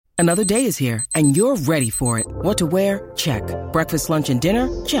Another day is here, and you're ready for it. What to wear? Check. Breakfast, lunch, and dinner?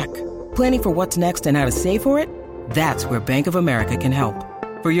 Check. Planning for what's next and how to save for it? That's where Bank of America can help.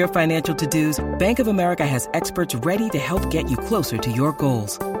 For your financial to-dos, Bank of America has experts ready to help get you closer to your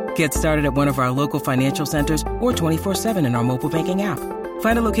goals. Get started at one of our local financial centers or 24/7 in our mobile banking app.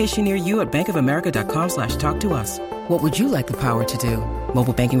 Find a location near you at bankofamerica.com/talktous. What would you like the power to do?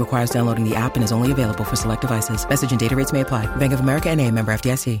 Mobile banking requires downloading the app and is only available for select devices. Message and data rates may apply. Bank of America N.A., member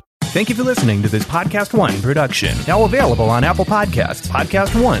FDIC. Thank you for listening to this Podcast One production. Now available on Apple Podcasts,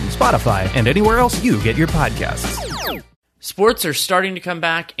 Podcast One, Spotify, and anywhere else you get your podcasts. Sports are starting to come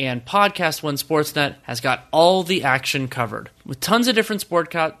back, and Podcast One Sportsnet has got all the action covered. With tons of different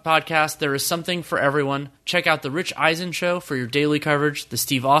podcasts, there is something for everyone. Check out The Rich Eisen Show for your daily coverage, The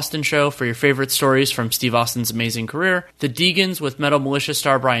Steve Austin Show for your favorite stories from Steve Austin's amazing career, The Deegans with Metal Militia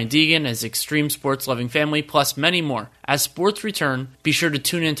star Brian Deegan, his extreme sports-loving family, plus many more. As sports return, be sure to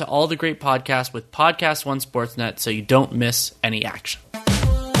tune in to all the great podcasts with Podcast One Sportsnet so you don't miss any action.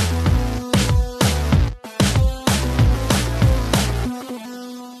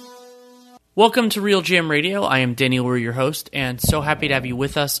 Welcome to Real GM Radio. I am Danny Leroux, your host, and so happy to have you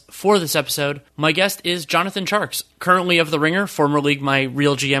with us for this episode. My guest is Jonathan Tjarks, currently of The Ringer, formerly my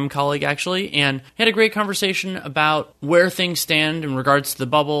Real GM colleague, actually, and had a great conversation about where things stand in regards to the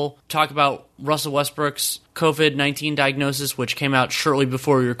bubble, talk about Russell Westbrook's COVID-19 diagnosis, which came out shortly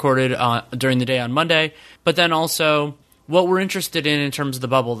before we recorded during the day on Monday, but then also what we're interested in terms of the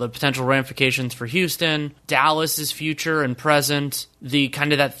bubble, the potential ramifications for Houston, Dallas's future and present, the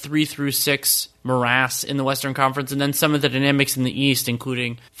kind of that 3-6 morass in the Western Conference, and then some of the dynamics in the East,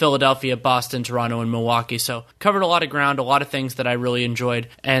 including Philadelphia, Boston, Toronto, and Milwaukee. So covered a lot of ground, a lot of things that I really enjoyed.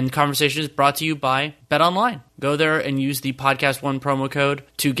 And conversation is brought to you by BetOnline. Go there and use the Podcast One promo code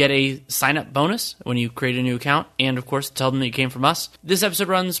to get a sign-up bonus when you create a new account. And, of course, tell them that you came from us. This episode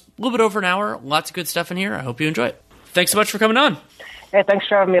runs a little bit over an hour. Lots of good stuff in here. I hope you enjoy it. Thanks so much for coming on. Hey, thanks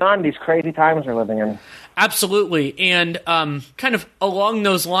for having me on these crazy times we're living in. Absolutely. And kind of along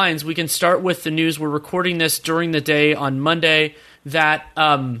those lines, we can start with the news. We're recording this during the day on Monday that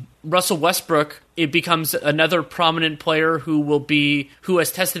Russell Westbrook, it becomes another prominent player who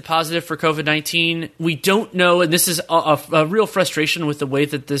has tested positive for COVID-19. We don't know, and this is a real frustration with the way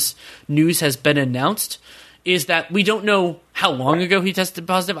that this news has been announced, is that we don't know how long ago he tested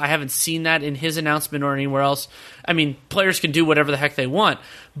positive. I haven't seen that in his announcement or anywhere else. I mean, players can do whatever the heck they want,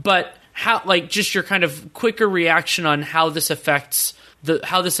 but how, like, just your kind of quicker reaction on how this affects the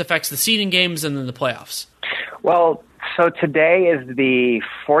seeding games and then the playoffs. Well, so today is the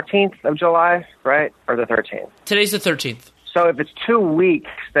 14th of July, right? Or the 13th? Today's the 13th. So if it's 2 weeks,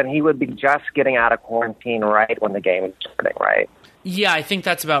 then he would be just getting out of quarantine right when the game is starting, right? Yeah, I think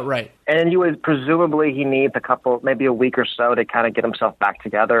that's about right. And you would presumably he needs maybe a week or so to kind of get himself back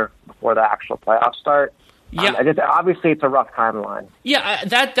together before the actual playoffs start. Yeah. Obviously, it's a rough timeline. Yeah,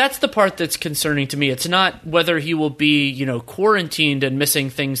 that's the part that's concerning to me. It's not whether he will be, quarantined and missing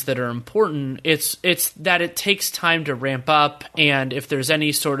things that are important. It's that it takes time to ramp up, and if there's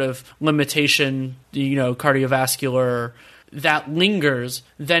any sort of limitation, cardiovascular, that lingers,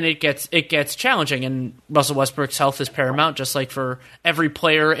 then it gets challenging. And Russell Westbrook's health is paramount, just like for every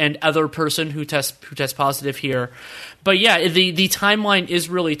player and other person who tests positive here. But yeah, the timeline is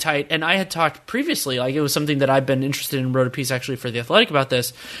really tight. And I had talked previously, like it was something that I've been interested in, wrote a piece actually for The Athletic about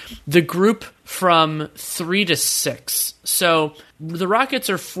this, the group from 3 to 6. So the Rockets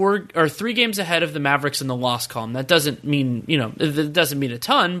are 3 games ahead of the Mavericks in the loss column. That doesn't mean, it doesn't mean a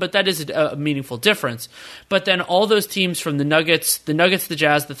ton, but that is a meaningful difference. But then all those teams from the Nuggets, the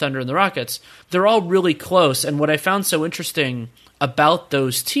Jazz, the Thunder, and the Rockets, they're all really close. And what I found so interesting about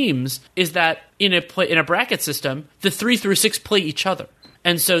those teams is that in a bracket system, the 3 through 6 play each other.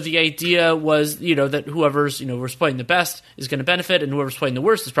 And so the idea was, that whoever's, was playing the best is going to benefit, and whoever's playing the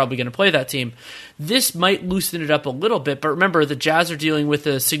worst is probably going to play that team. This might loosen it up a little bit, but remember, the Jazz are dealing with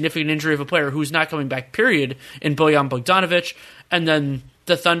a significant injury of a player who's not coming back, period, in Bojan Bogdanovic, and then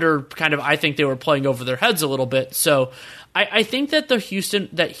the Thunder I think they were playing over their heads a little bit. So I think that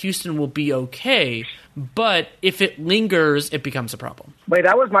Houston will be okay, but if it lingers, it becomes a problem. Wait,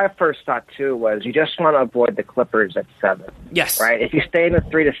 that was my first thought too. Was you just want to avoid the Clippers at 7? Yes, right. If you stay in the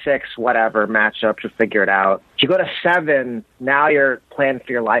 3 to 6, whatever matchups, you'll figure it out. If you go to 7, now you're playing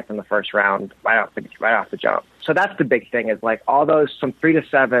for your life in the first round right off the jump. So that's the big thing. Is like all those from 3 to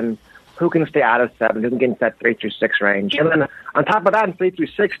 7. Who can stay out of 7? Who can get into that 3 through 6 range? And then on top of that, in 3 through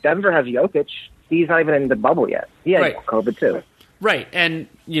 6, Denver has Jokic. He's not even in the bubble yet. He had COVID too. Right, and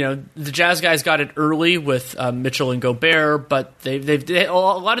the Jazz guys got it early with Mitchell and Gobert, but a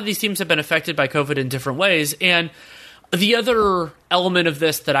lot of these teams have been affected by COVID in different ways. And The other element of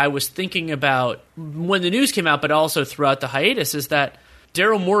this that I was thinking about when the news came out, but also throughout the hiatus, is that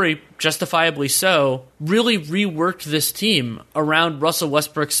Daryl Morey, justifiably so, really reworked this team around Russell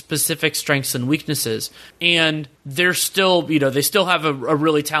Westbrook's specific strengths and weaknesses. And they're still, they still have a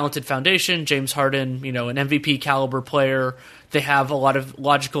really talented foundation. James Harden, an MVP caliber player. They have a lot of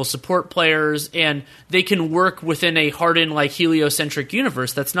logical support players, and they can work within a Harden-like heliocentric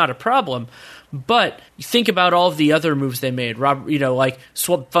universe. That's not a problem. But think about all of the other moves they made.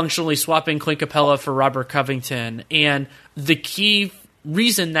 Functionally swapping Clint Capella for Robert Covington. And the key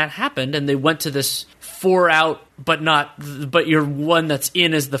reason that happened, and they went to this 4-out, but your one that's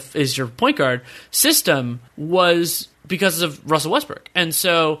in is your point guard system, was because of Russell Westbrook. And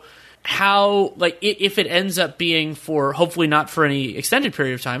so how, if it ends up being for, hopefully not for any extended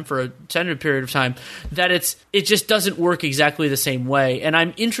period of time, for a extended period of time, that it just doesn't work exactly the same way. And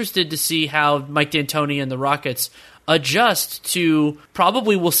I'm interested to see how Mike D'Antoni and the Rockets adjust to,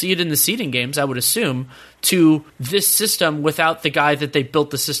 probably we'll see it in the seeding games, I would assume, to this system without the guy that they built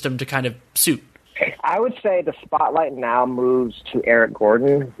the system to kind of suit. I would say the spotlight now moves to Eric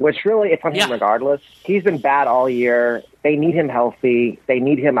Gordon, which really, it's on him regardless. He's been bad all year. They need him healthy. They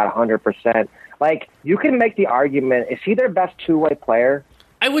need him at 100%. You can make the argument, is he their best two-way player?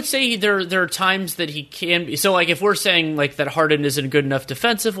 I would say there are times that he can be. So, if we're saying, that Harden isn't good enough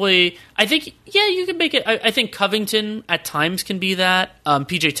defensively, I think, you can make it. I think Covington at times can be that.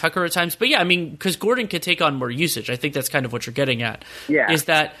 PJ Tucker at times. But, because Gordon could take on more usage. I think that's kind of what you're getting at. Yeah. Is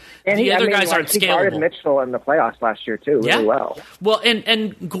that the other guys aren't scalable. He guarded Mitchell in the playoffs last year, too, really well. Well,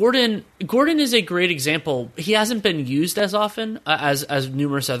 and Gordon is a great example. He hasn't been used as often as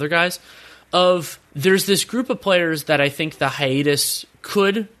numerous other guys. There's this group of players that I think the hiatus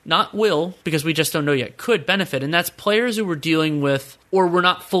could, not will, because we just don't know yet, could benefit. And that's players who were dealing with or were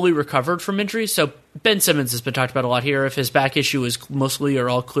not fully recovered from injuries. So Ben Simmons has been talked about a lot here. If his back issue is mostly or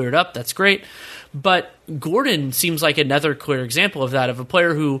all cleared up, that's great. But Gordon seems like another clear example of that, of a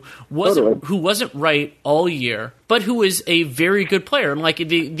player who wasn't right all year, but who is a very good player. And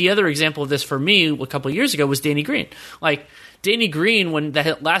the other example of this for me a couple of years ago was Danny Green. Danny Green, when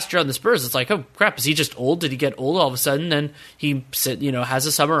that last year on the Spurs, it's oh crap, is he just old? Did he get old all of a sudden? Then he has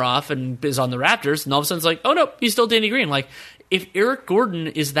a summer off and is on the Raptors, and all of a sudden it's oh no, he's still Danny Green. If Eric Gordon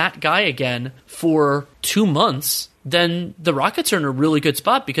is that guy again for 2 months, then the Rockets are in a really good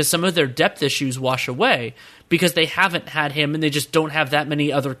spot because some of their depth issues wash away because they haven't had him and they just don't have that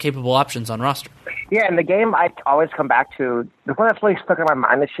many other capable options on roster. Yeah, and the game I always come back to, the one that's really stuck in my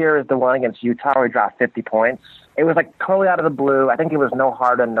mind this year is the one against Utah where he dropped 50 points. It was totally out of the blue. I think it was no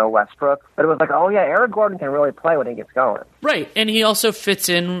Harden, no Westbrook. But it was oh yeah, Eric Gordon can really play when he gets going. Right, and he also fits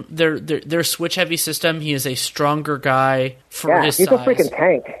in their switch-heavy system. He is a stronger guy for his size. He's a freaking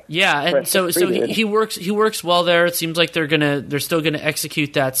tank. Yeah, and so he works well there. It seems like they're still gonna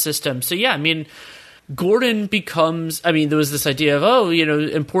execute that system. So yeah, Gordon becomes, there was this idea of,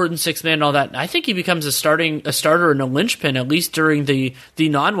 important sixth man and all that. I think he becomes a starter and a linchpin, at least during the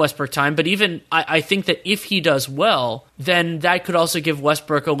non-Westbrook time. But even, I think that if he does well, then that could also give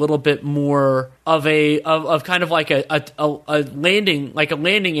Westbrook a little bit more of kind of a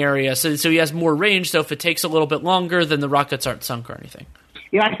landing area. So he has more range. So if it takes a little bit longer, then the Rockets aren't sunk or anything.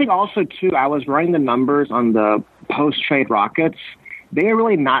 Yeah, I think also, too, I was running the numbers on the post-trade Rockets. They're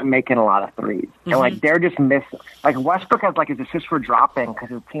really not making a lot of threes. Mm-hmm. And, they're just missing. Westbrook has, his assists were dropping because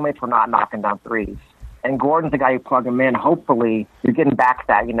his teammates were not knocking down threes. And Gordon's the guy who plug him in. Hopefully, you're getting back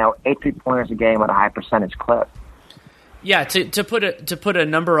that, 8 3-pointers a game at a high percentage clip. Yeah, to put a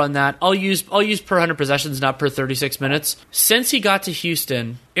number on that, I'll use per 100 possessions, not per 36 minutes. Since he got to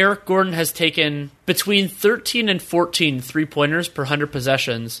Houston, Eric Gordon has taken between 13 and 14 3-pointers per 100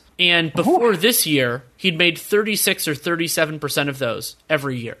 possessions, and before this year, he'd made 36 or 37% of those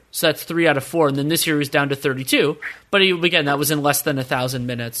every year. So that's 3 out of 4, and then this year he was down to 32. But again, that was in less than 1,000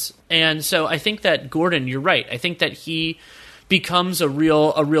 minutes, and so I think that Gordon, you're right. I think that he becomes a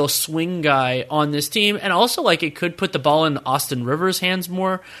real swing guy on this team, and also it could put the ball in Austin Rivers' hands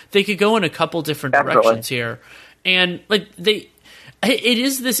more. They could go in a couple different directions here, and it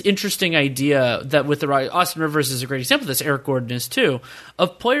is this interesting idea that with Austin Rivers is a great example of this. Eric Gordon is too,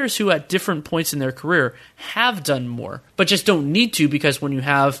 of players who at different points in their career have done more, but just don't need to because when you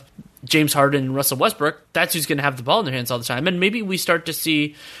have James Harden and Russell Westbrook, that's who's going to have the ball in their hands all the time. And maybe we start to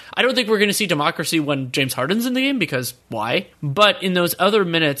see, I don't think we're going to see democracy when James Harden's in the game because why? But in those other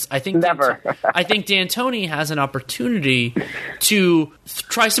minutes, I think D'Antoni has an opportunity to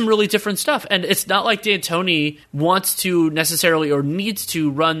try some really different stuff. And it's not like D'Antoni wants to necessarily or needs to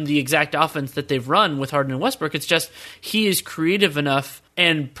run the exact offense that they've run with Harden and Westbrook. It's just he is creative enough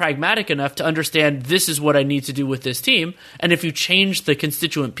and pragmatic enough to understand this is what I need to do with this team. And if you change the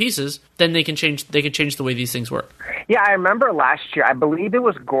constituent pieces, then they can change the way these things work. Yeah, I remember last year, I believe it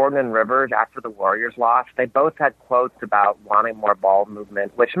was Gordon and Rivers after the Warriors lost. They both had quotes about wanting more ball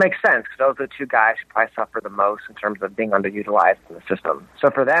movement, which makes sense because those are the two guys who probably suffer the most in terms of being underutilized in the system. So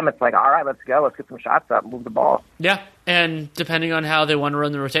for them, it's like, all right, let's go. Let's get some shots up, move the ball. Yeah, and depending on how they want to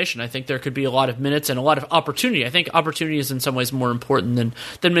run the rotation, I think there could be a lot of minutes and a lot of opportunity. I think opportunity is in some ways more important than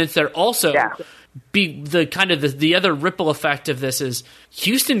minutes. They're also... Yeah. Be the kind of the other ripple effect of this is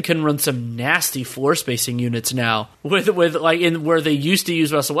Houston can run some nasty floor spacing units now with like in where they used to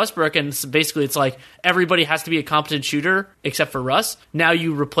use Russell Westbrook, and basically it's like everybody has to be a competent shooter except for Russ. Now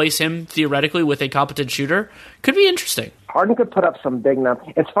you replace him theoretically with a competent shooter. Could be interesting. Harden could put up some big numbers.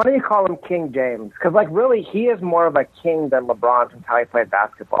 It's funny you call him King James because like really he is more of a king than LeBron since how he played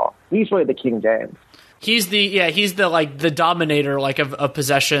basketball. He's really the King James. He's the dominator like of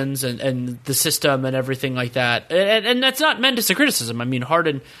possessions and the system and everything like that. And that's not meant as a criticism. I mean,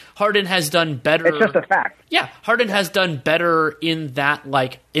 Harden has done better. It's just a fact. Yeah, Harden has done better in that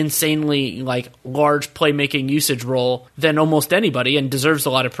like insanely like large playmaking usage role than almost anybody, and deserves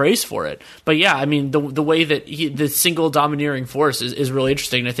a lot of praise for it. But yeah, I mean the way that the single domineering force is really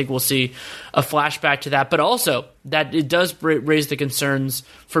interesting. And I think we'll see a flashback to that, but also that it does raise the concerns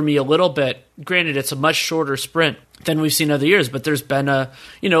for me a little bit. Granted, it's a much shorter sprint than we've seen other years, but there's been a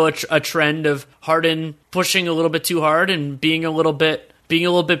trend of Harden pushing a little bit too hard and being a little bit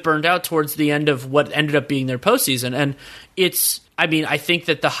burned out towards the end of what ended up being their postseason. And I think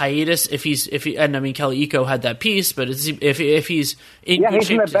that the hiatus, Kelly Iko had that piece, but if he's in he's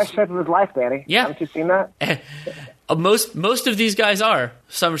in the best shape of his life, Danny. Yeah, haven't you seen that? Most of these guys are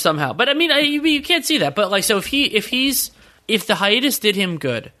somehow, but I mean, you can't see that. But like, so if the hiatus did him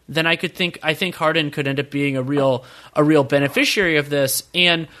good, then I think Harden could end up being a real beneficiary of this.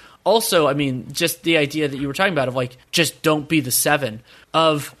 And also, I mean, just the idea that you were talking about of like, just don't be the 7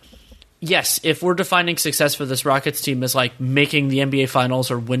 of. Yes, if we're defining success for this Rockets team as like making the NBA Finals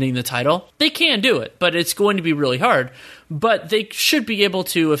or winning the title, they can do it, but it's going to be really hard. But they should be able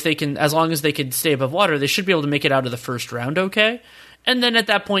to, if they can, as long as they can stay above water, they should be able to make it out of the first round okay. And then at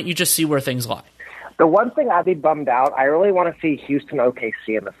that point, you just see where things lie. The one thing I'd be bummed out, I really want to see Houston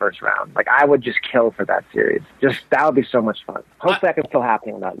OKC in the first round. Like, I would just kill for that series. That would be so much fun. Hopefully that can still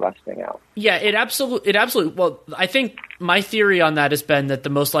happen without rusting out. Yeah, it absolutely. Well, I think my theory on that has been that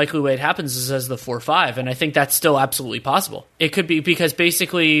the most likely way it happens is as the 4-5, and I think that's still absolutely possible. It could be because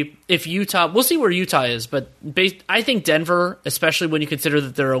basically if Utah, we'll see where Utah is, but I think Denver, especially when you consider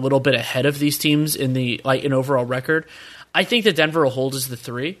that they're a little bit ahead of these teams in overall record, I think that Denver will hold as the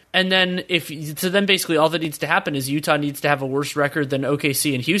 3. And then then basically all that needs to happen is Utah needs to have a worse record than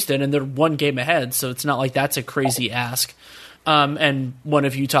OKC and Houston, and they're 1 game ahead, so it's not like that's a crazy ask. And one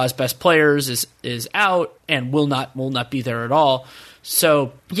of Utah's best players is out and will not be there at all.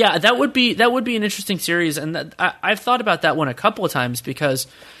 So yeah, that would be an interesting series, and I've thought about that one a couple of times because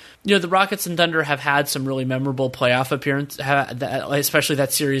the Rockets and Thunder have had some really memorable playoff appearances, especially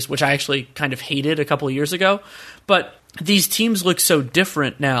that series, which I actually kind of hated a couple of years ago. But these teams look so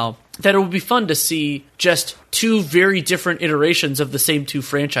different now that it would be fun to see just 2 very different iterations of the same 2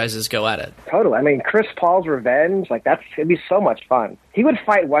 franchises go at it. Totally. I mean, Chris Paul's revenge, it'd be so much fun. He would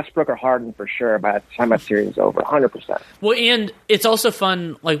fight Westbrook or Harden for sure by the time that series is over, 100%. Well, and it's also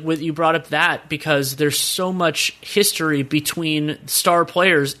fun, you brought up that, because there's so much history between star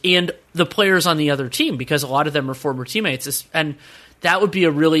players and the players on the other team, because a lot of them are former teammates, and that would be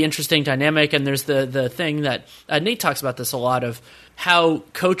a really interesting dynamic. And there's the thing that Nate talks about this a lot of how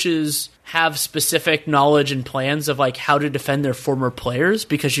coaches have specific knowledge and plans of how to defend their former players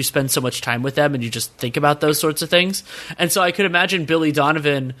because you spend so much time with them and you just think about those sorts of things. And so I could imagine Billy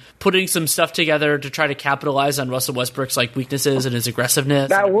Donovan putting some stuff together to try to capitalize on Russell Westbrook's weaknesses and his aggressiveness.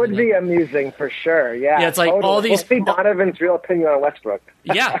 That would be amusing for sure. Yeah, it's totally. All these. We'll see Donovan's real opinion on Westbrook.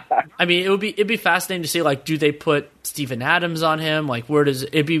 Yeah, I mean, it'd be fascinating to see do they put Steven Adams on him? Where does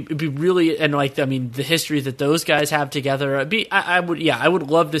it'd be really, and the history that those guys have together. I would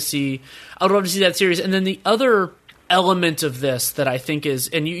love to see that series. And then the other element of this that I think is,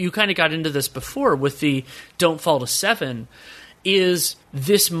 and you kind of got into this before with the don't fall to 7, is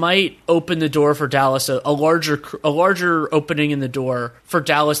this might open the door for Dallas, a larger opening in the door for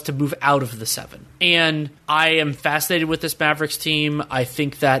Dallas to move out of the 7. And I am fascinated with this Mavericks team. I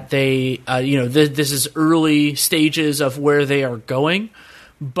think that they, this is early stages of where they are going.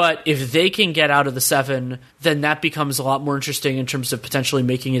 But if they can get out of the 7, then that becomes a lot more interesting in terms of potentially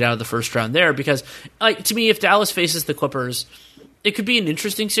making it out of the first round there. Because, to me, if Dallas faces the Clippers, it could be an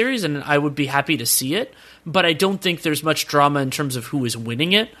interesting series, and I would be happy to see it. But I don't think there's much drama in terms of who is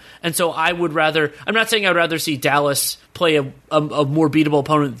winning it. And so I would rather – I'm not saying I'd rather see Dallas play a more beatable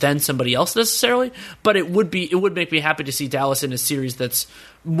opponent than somebody else necessarily, but it would make me happy to see Dallas in a series that's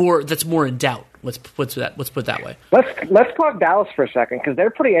more in doubt. Let's put it that way. Let's talk Dallas for a second because they're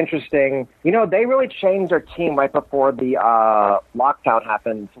pretty interesting. You know, they really changed their team right before the lockdown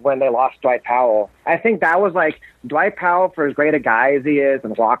happened when they lost Dwight Powell. I think that was like Dwight Powell, for as great a guy as he is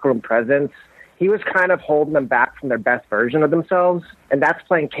and locker room presence, he was kind of holding them back from their best version of themselves, and that's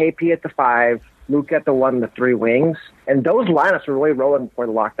playing KP at the 5, Luke at the 1, the 3 wings, and those lineups were really rolling before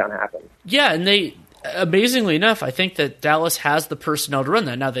the lockdown happened. Yeah, and they, amazingly enough, I think that Dallas has the personnel to run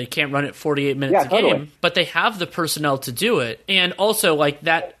that. Now, they can't run it 48 minutes a game, but they have the personnel to do it. And also, like,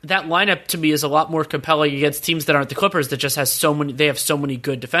 that lineup to me is a lot more compelling against teams that aren't the Clippers that just has so many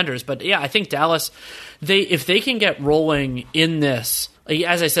good defenders. But yeah, I think Dallas, if they can get rolling in this,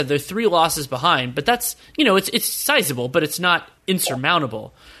 as I said, they're 3 losses behind, but that's, it's sizable, but it's not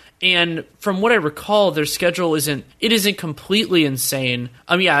insurmountable. And from what I recall, their schedule isn't completely insane.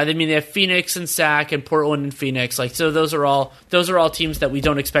 They have Phoenix and Sac and Portland and Phoenix. So those are all teams that we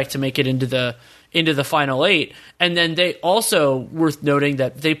don't expect to make it into the final 8. And then they also, worth noting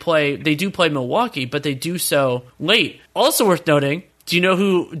that they do play Milwaukee, but they do so late. Also worth noting, do you know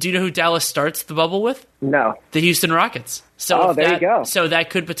who Dallas starts the bubble with? No. The Houston Rockets. So there you go. So that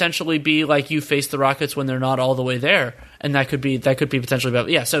could potentially be like you face the Rockets when they're not all the way there, and that could be potentially about.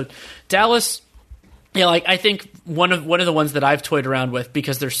 Yeah. So Dallas, I think one of the ones that I've toyed around with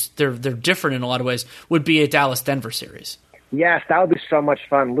because they're different in a lot of ways would be a Dallas-Denver series. Yes, that would be so much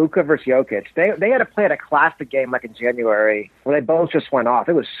fun. Luka versus Jokic. They had to play at a classic game like in January where they both just went off.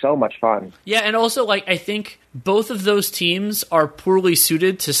 It was so much fun. Yeah, and also I think both of those teams are poorly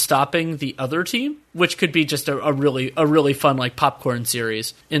suited to stopping the other team, which could be just a really fun popcorn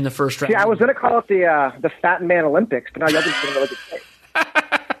series in the first round. Yeah, I was going to call it the Fat Man Olympics, but now Jokic's going to look at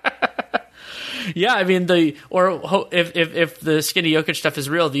it. Yeah, if the skinny Jokic stuff is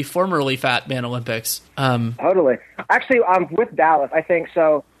real, the formerly Fat Man Olympics. Totally. Actually, with Dallas, I think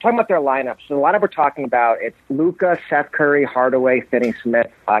so. Talking about their lineup. So the lineup we're talking about, it's Luka, Seth Curry, Hardaway,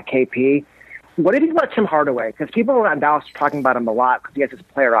 Finney-Smith, KP. What did you think about Tim Hardaway? Because people around Dallas are talking about him a lot because he has his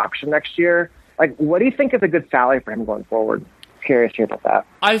player option next year. What do you think is a good salary for him going forward? Curious to hear about that.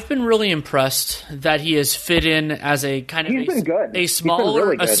 I've been really impressed that he has fit in as a kind of a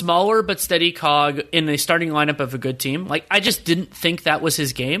smaller but steady cog in a starting lineup of a good team. I just didn't think that was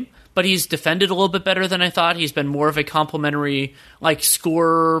his game, but he's defended a little bit better than I thought. He's been more of a complimentary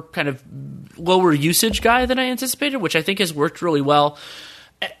scorer, kind of lower usage guy than I anticipated, which I think has worked really well.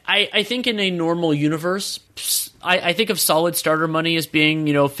 I think in a normal universe, I think of solid starter money as being,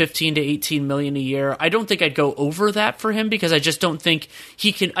 15 to 18 million a year. I don't think I'd go over that for him because I just don't think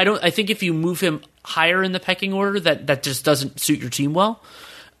he can. I think if you move him higher in the pecking order, that just doesn't suit your team well.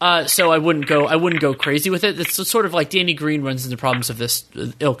 So I wouldn't go crazy with it. It's sort of like Danny Green runs into problems of this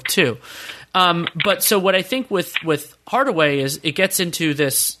ilk too. But so what I think with Hardaway is it gets into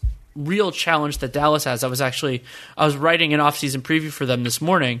this real challenge that Dallas has. I was writing an off-season preview for them this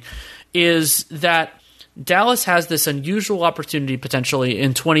morning, is that Dallas has this unusual opportunity potentially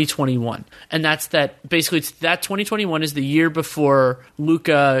in 2021, and that's that basically that 2021 is the year before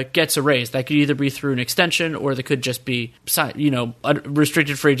Luka gets a raise. That could either be through an extension or that could just be a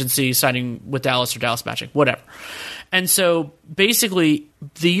restricted free agency signing with Dallas or Dallas matching, whatever. And so basically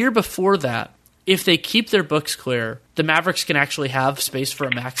the year before that, if they keep their books clear, the Mavericks can actually have space for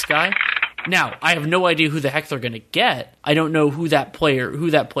a max guy. Now, I have no idea who the heck they're going to get. I don't know who that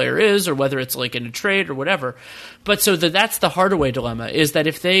player is, or whether it's in a trade or whatever. But so that's the Hardaway dilemma, is that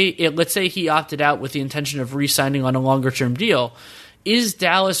let's say he opted out with the intention of re-signing on a longer-term deal, is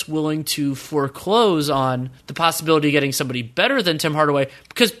Dallas willing to foreclose on the possibility of getting somebody better than Tim Hardaway?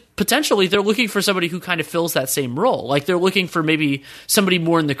 Because potentially they're looking for somebody who kind of fills that same role. They're looking for maybe somebody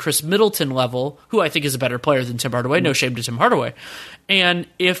more in the Chris Middleton level, who I think is a better player than Tim Hardaway. No shame to Tim Hardaway. And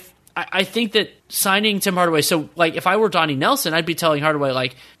I think that signing Tim Hardaway, so if I were Donnie Nelson, I'd be telling Hardaway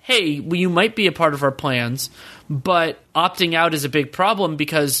hey, you might be a part of our plans, but opting out is a big problem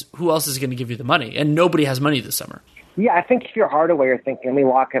because who else is going to give you the money? And nobody has money this summer. Yeah, I think if you're Hardaway, you're thinking, let me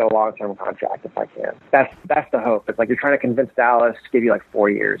lock in a long-term contract if I can. That's the hope. It's you're trying to convince Dallas to give you 4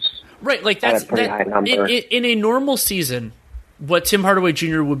 years. Right, that's a pretty high number. In a normal season, what Tim Hardaway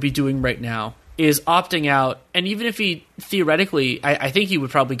Jr. would be doing right now is opting out, and even if he theoretically, I think he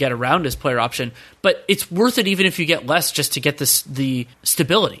would probably get around his player option, but it's worth it even if you get less just to get the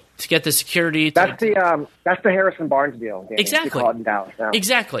stability. to get the security. That's the Harrison Barnes deal. Danny. Exactly. They call it in Dallas now.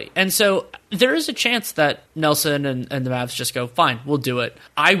 Exactly. And so there is a chance that Nelson and the Mavs just go, fine, we'll do it.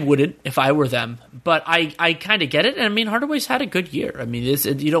 I wouldn't if I were them, but I kind of get it. And I mean, Hardaway's had a good year. I mean,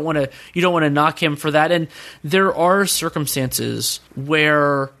 you don't want to knock him for that. And there are circumstances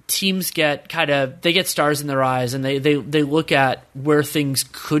where teams get they get stars in their eyes and they look at where things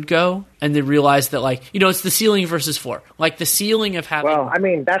could go and they realize that, like, it's the ceiling versus floor. Like the ceiling of having. Well, I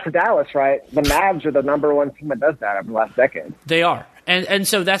mean, that's Dallas, right? The Mavs are the number one team that does that over the last decade. They are. And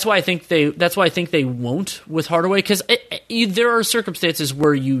so that's why I think they won't with Hardaway, because there are circumstances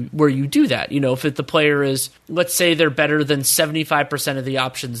where you do that. If the player is, let's say they're better than 75% of the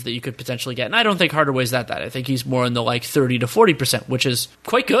options that you could potentially get, and I don't think Hardaway's that. I think he's more in the 30 to 40%, which is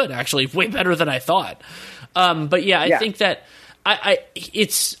quite good actually, way better than I thought. But I think that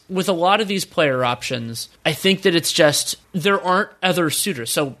it's with a lot of these player options. I think that it's just there aren't other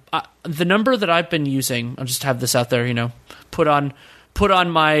suitors. So the number that I've been using, I'll just have this out there. Put on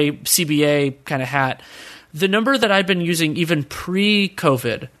my CBA kind of hat. The number that I've been using even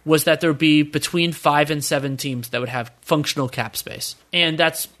pre-COVID was that there would be between 5 and 7 teams that would have functional cap space. And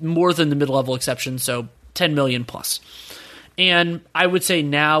that's more than the mid-level exception, so 10 million plus. And I would say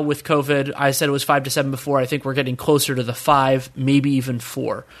now with COVID, I said it was 5 to 7 before. I think we're getting closer to the 5, maybe even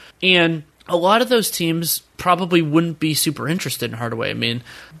 4. And a lot of those teams probably wouldn't be super interested in Hardaway. I mean,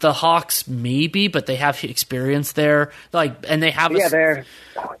 the Hawks maybe, but they have experience there. And they have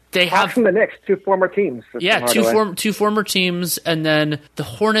Hawks and the Knicks, 2 former teams. Yeah, two former teams, and then the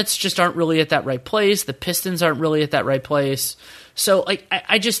Hornets just aren't really at that right place. The Pistons aren't really at that right place. So,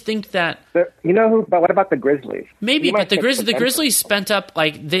 I just think that but what about the Grizzlies? Maybe, but the Grizzlies spent up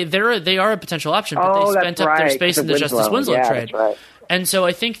they are a potential option, but they spent up their space in the Justice Winslow trade. That's right. And so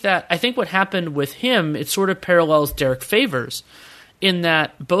I think what happened with him, it sort of parallels Derek Favors in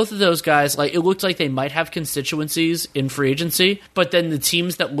that both of those guys, it looked like they might have constituencies in free agency, but then the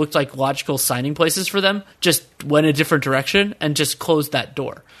teams that looked like logical signing places for them just went a different direction and just closed that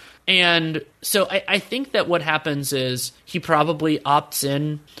door. And so I think that what happens is he probably opts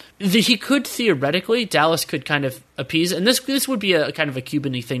in. He could theoretically, Dallas could kind of appease, and this would be a kind of a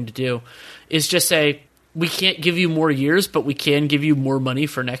Cuban-y thing to do, is just say, we can't give you more years, but we can give you more money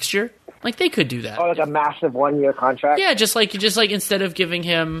for next year. They could do that. Oh, like a massive 1-year contract? Yeah, just like instead of giving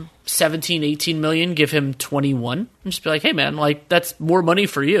him 17, 18 million, give him 21. And just be like, hey man, that's more money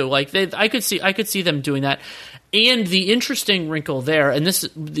for you. I could see them doing that. And the interesting wrinkle there, and this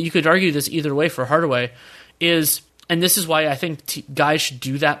you could argue this either way for Hardaway, is, and this is why I think guys should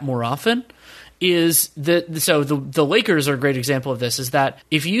do that more often, is the Lakers are a great example of this, is that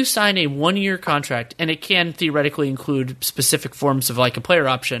if you sign a 1-year contract, and it can theoretically include specific forms of a player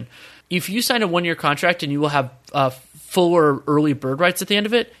option, if you sign a 1-year contract and you will have full or early bird rights at the end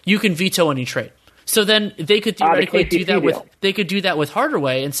of it, you can veto any trade. So then they could theoretically do that with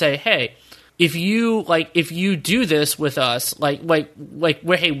Hardaway and say, hey, if you do this with us,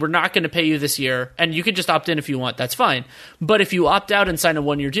 hey, we're not going to pay you this year, and you can just opt in if you want, that's fine. But if you opt out and sign a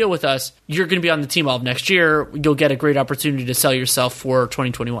 1-year deal with us, you're going to be on the team all of next year. You'll get a great opportunity to sell yourself for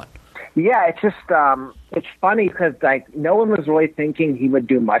 2021. Yeah, it's just it's funny because no one was really thinking he would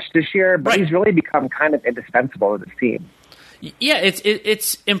do much this year, but He's really become kind of indispensable to this team. Yeah,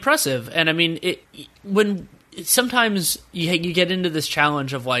 it's impressive, and I mean, when sometimes you get into this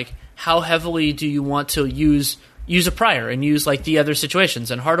challenge of how heavily do you want to use a prior and use the other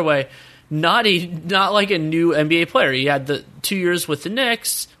situations, and Hardaway. Not like a new NBA player. He had the 2 years with the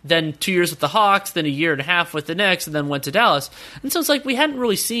Knicks, then 2 years with the Hawks, then a year and a half with the Knicks, and then went to Dallas. And so it's we hadn't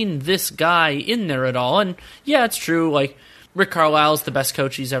really seen this guy in there at all. And yeah, it's true. Rick Carlisle's the best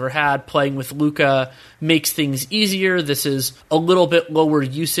coach he's ever had. Playing with Luka makes things easier. This is a little bit lower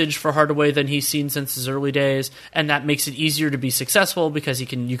usage for Hardaway than he's seen since his early days, and that makes it easier to be successful because you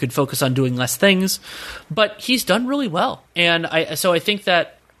can focus on doing less things. But he's done really well, and I think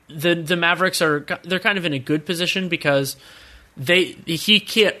that. The Mavericks they're kind of in a good position because he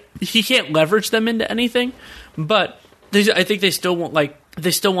can't leverage them into anything, but I think they still want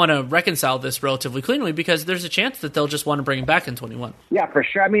to reconcile this relatively cleanly because there's a chance that they'll just want to bring him back in 21. Yeah, for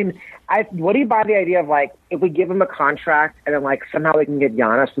sure. I mean, what do you buy the idea of if we give him a contract and then somehow we can get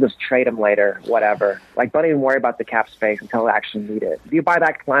Giannis, we'll just trade him later, whatever. Don't even worry about the cap space until we actually need it. Do you buy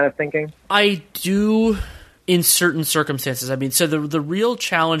that line of thinking? I do. In certain circumstances. I mean, so the real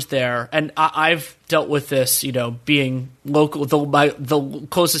challenge there, and I've dealt with this, being local, the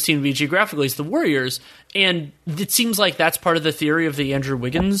closest team to me geographically is the Warriors, and it seems like that's part of the theory of the Andrew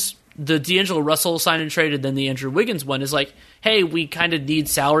Wiggins, the D'Angelo Russell sign and trade, and then the Andrew Wiggins one is hey, we kind of need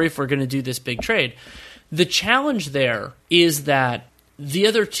salary if we're going to do this big trade. The challenge there is that the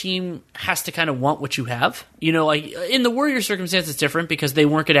other team has to kind of want what you have. You know, like in the Warriors circumstance, it's different because they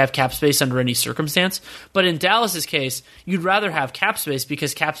weren't going to have cap space under any circumstance. But in Dallas's case, you'd rather have cap space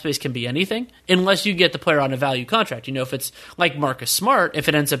because cap space can be anything unless you get the player on a value contract. You know, if it's like Marcus Smart, if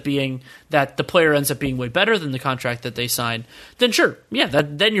it ends up being that the player ends up being way better than the contract that they signed, then sure, yeah,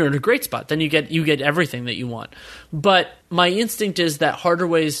 then you're in a great spot. Then you get everything that you want. But my instinct is that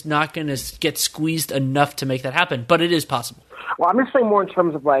Hardaway's not going to get squeezed enough to make that happen, but it is possible. Well, I'm just saying more in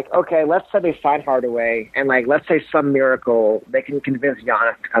terms of like, okay, let's say they sign Hardaway and like, let's say some miracle they can convince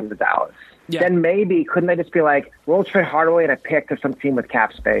Giannis to come to Dallas. Yeah. Then maybe couldn't they just be like, we'll trade Hardaway and a pick to some team with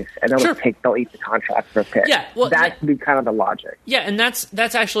cap space, and they'll eat the contract for a pick. Yeah, well, that could be kind of the logic. Yeah, and that's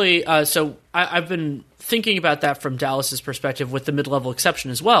actually so I've been thinking about that from Dallas's perspective with the mid-level exception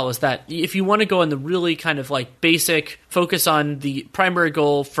as well, is that if you want to go in the really kind of like basic focus on the primary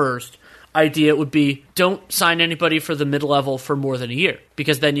goal first idea, it would be don't sign anybody for the mid-level for more than a year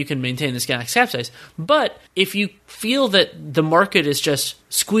because then you can maintain this cap space. But if you feel that the market is just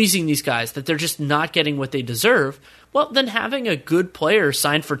squeezing these guys, that they're just not getting what they deserve, well, then having a good player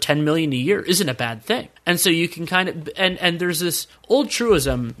signed for $10 million a year isn't a bad thing. And so you can kind of and there's this old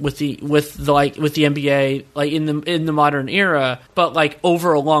truism with the NBA like in the modern era, but like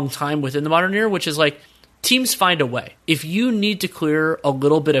over a long time within the modern era, which is like teams find a way. If you need to clear a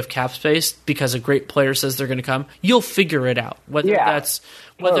little bit of cap space because a great player says they're going to come, you'll figure it out. Whether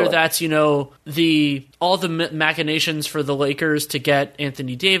that's you know all the machinations for the Lakers to get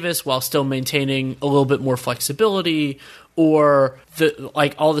Anthony Davis while still maintaining a little bit more flexibility, or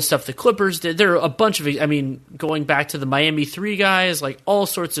all the stuff the Clippers did. There are a bunch of, I mean, going back to the Miami 3 guys, like all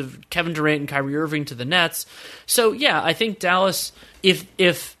sorts of Kevin Durant and Kyrie Irving to the Nets. So yeah, I think Dallas, if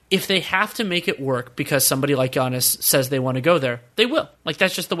they have to make it work because somebody like Giannis says they want to go there, they will. Like,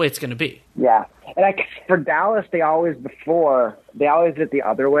 that's just the way it's going to be. Yeah. And for Dallas, they always did it the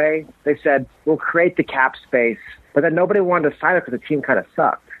other way. They said, we'll create the cap space, but then nobody wanted to sign it because the team kind of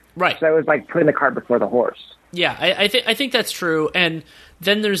sucked. Right. So it was like putting the cart before the horse. Yeah, I think that's true. And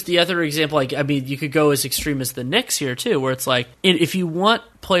then there's the other example. Like, I mean, you could go as extreme as the Knicks here too, where it's like, if you want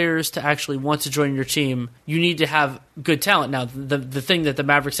players to actually want to join your team, you need to have good talent. Now, the thing that the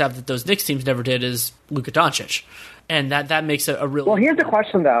Mavericks have that those Knicks teams never did is Luka Doncic. And that makes it a real... Well, here's the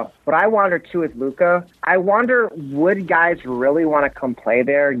question, though. What I wonder, too, is Luka. I wonder, would guys really want to come play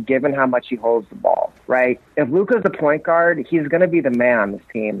there given how much he holds the ball, right? If Luka's the point guard, he's going to be the man on this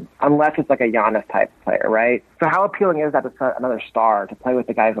team, unless it's like a Giannis-type player, right? So how appealing is that to another star to play with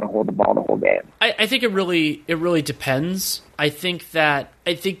the guys that hold the ball the whole game? I think it really depends. I think that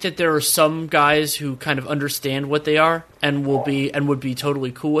there are some guys who kind of understand what they are and would be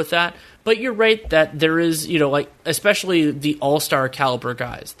totally cool with that. But you're right that there is, you know, like especially the all-star caliber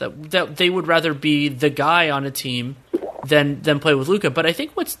guys that they would rather be the guy on a team than play with Luka. But I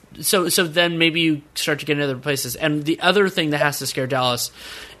think so then maybe you start to get into other places. And the other thing that has to scare Dallas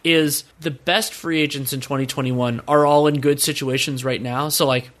is the best free agents in 2021 are all in good situations right now. So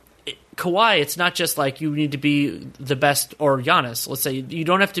like Kawhi, it's not just like you need to be the best, or Giannis, let's say, you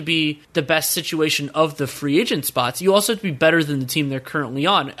don't have to be the best situation of the free agent spots. You also have to be better than the team they're currently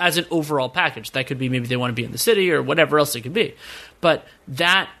on as an overall package. That could be maybe they want to be in the city or whatever else it could be. But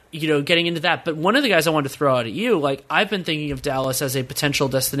that, you know, getting into that. But one of the guys I wanted to throw out at you, like I've been thinking of Dallas as a potential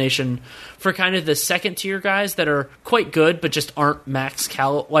destination for kind of the second tier guys that are quite good, but just aren't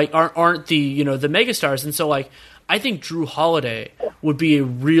aren't the, you know, the megastars. And so like, I think Drew Holiday would be a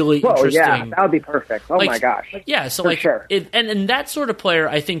really interesting... yeah, that would be perfect. Oh, my gosh. Yeah, so for sure. And that sort of player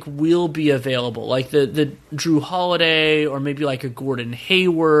I think will be available. Like the Drew Holiday, or maybe like a Gordon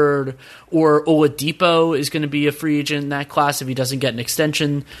Hayward, or Oladipo is going to be a free agent in that class if he doesn't get an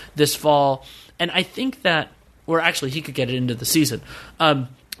extension this fall. And I think that... Or actually, he could get it into the season.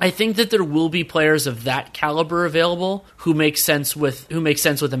 I think that there will be players of that caliber available who make sense with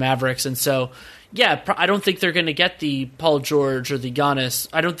the Mavericks. And so... yeah, I don't think they're going to get the Paul George or the Giannis.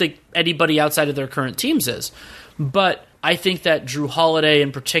 I don't think anybody outside of their current teams is. But I think that Drew Holiday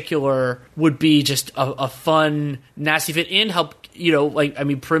in particular would be just a fun, nasty fit and help, you know, like, I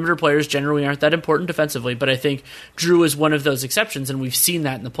mean, perimeter players generally aren't that important defensively, but I think Drew is one of those exceptions, and we've seen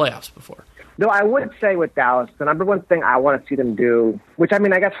that in the playoffs before. Though I would say with Dallas, the number one thing I want to see them do, which I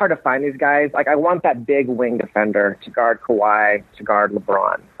mean, I guess hard to find these guys, like I want that big wing defender to guard Kawhi, to guard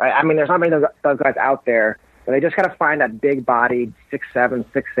LeBron. Right? I mean, there's not many of those guys out there, but they just got to find that big-bodied 6'7",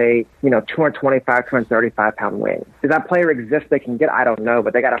 6'8", you know, 225, 235-pound wing. Does that player exist they can get? I don't know,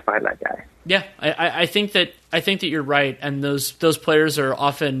 but they got to find that guy. Yeah, I think that you're right, and those players are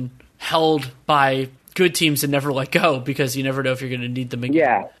often held by good teams and never let go because you never know if you're going to need them again.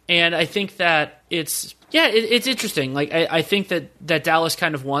 Yeah. And I think that it's Yeah, it's interesting. Like I think that Dallas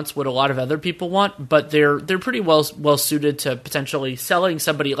kind of wants what a lot of other people want, but they're pretty well suited to potentially selling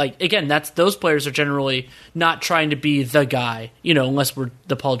somebody. Like again, those players are generally not trying to be the guy, unless we're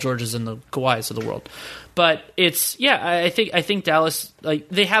the Paul Georges and the Kawhis of the world. But I think Dallas, like,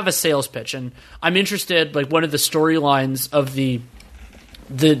 they have a sales pitch, and I'm interested. Like, one of the storylines of the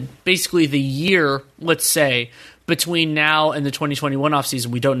basically the year, let's say, between now and the 2021 offseason,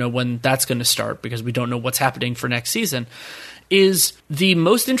 we don't know when that's going to start because we don't know what's happening for next season, is the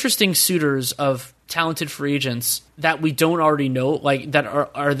most interesting suitors of talented free agents that we don't already know, like that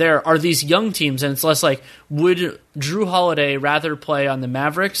are these young teams, and it's less like, would Drew Holiday rather play on the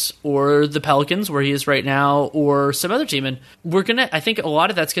Mavericks or the Pelicans where he is right now, or some other team? And I think a lot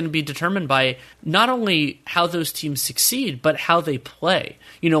of that's going to be determined by not only how those teams succeed, but how they play.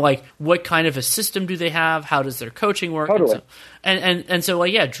 Like, what kind of a system do they have? How does their coaching work? Totally. And so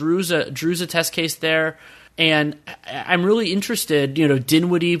Drew's a test case there. And I'm really interested,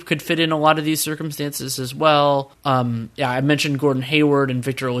 Dinwiddie could fit in a lot of these circumstances as well. I mentioned Gordon Hayward and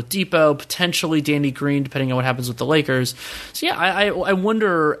Victor Oladipo, potentially Danny Green, depending on what happens with the Lakers. So I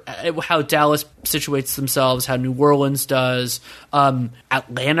wonder how Dallas situates themselves, how New Orleans does.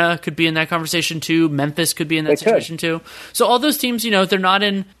 Atlanta could be in that conversation too. Memphis could be in that situation too. So all those teams, they're not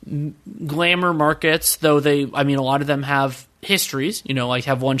in glamour markets, though a lot of them have histories, like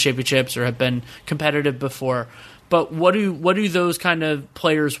have won championships or have been competitive before. But what do those kind of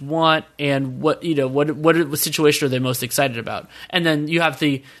players want, and what situation are they most excited about? And then you have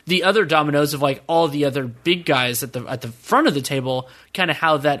the other dominoes of like all the other big guys at the front of the table, kind of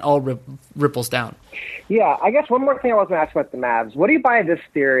how that all ripples down. Yeah, I guess one more thing I was going to ask about the Mavs. What do you buy of this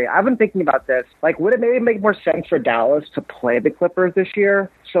theory? I've been thinking about this. Like, would it maybe make more sense for Dallas to play the Clippers this year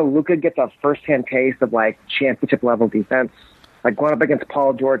so Luka gets a first-hand taste of like championship-level defense? Like going up against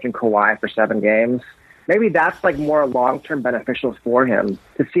Paul George and Kawhi for 7 games. Maybe that's like more long-term beneficial for him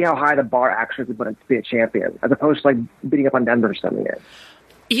to see how high the bar actually is to be a champion, as opposed to like beating up on Denver for 7 games.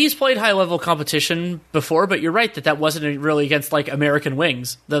 He's played high-level competition before, but you're right that wasn't really against like American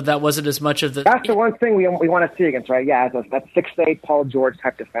wings. That wasn't as much of the. That's the one thing we want to see against, right? Yeah, that 6'8" Paul George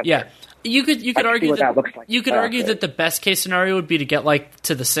type defender. Yeah. You could argue that looks like. You could argue that the best case scenario would be to get like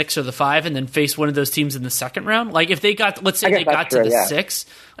to the 6 or the 5 and then face one of those teams in the second round. Like if they got, let's say they got to the 6,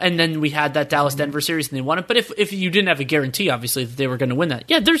 and then we had that Dallas Denver series and they won it. But if you didn't have a guarantee, obviously, that they were going to win that,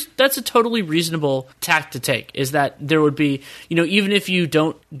 that's a totally reasonable tack to take. Is that there would be, even if you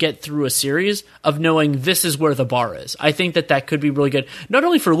don't get through a series, of knowing this is where the bar is. I think that could be really good, not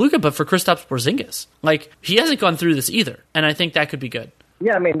only for Luka but for Kristaps Porzingis. Like he hasn't gone through this either, and I think that could be good.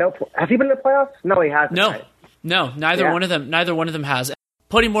 Yeah, has he been in the playoffs? No, he hasn't. No, neither one of them has.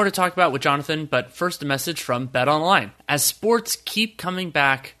 Plenty more to talk about with Jonathan, but first a message from BetOnline. As sports keep coming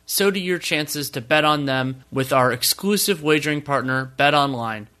back, so do your chances to bet on them with our exclusive wagering partner,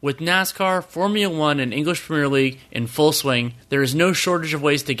 BetOnline. With NASCAR, Formula One, and English Premier League in full swing, there is no shortage of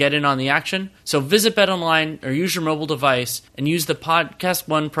ways to get in on the action. So visit BetOnline or use your mobile device and use the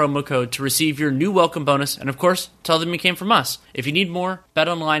Podcast1 promo code to receive your new welcome bonus. And of course, tell them you came from us. If you need more,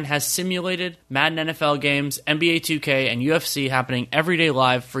 BetOnline has simulated Madden NFL games, NBA 2K, and UFC happening every day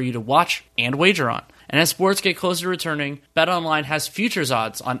live for you to watch and wager on. And as sports get closer to returning, BetOnline has futures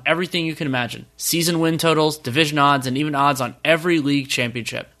odds on everything you can imagine. Season win totals, division odds, and even odds on every league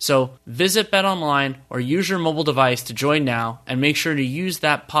championship. So visit BetOnline or use your mobile device to join now, and make sure to use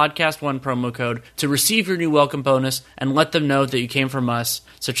that Podcast1 promo code to receive your new welcome bonus and let them know that you came from us.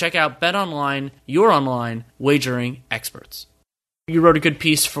 So check out BetOnline, your online wagering experts. You wrote a good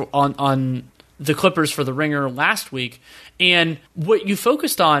piece on the Clippers for The Ringer last week, and what you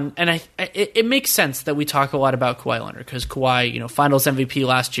focused on, and it makes sense that we talk a lot about Kawhi Leonard, because Kawhi, Finals MVP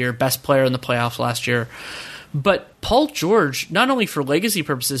last year, best player in the playoffs last year, but Paul George, not only for legacy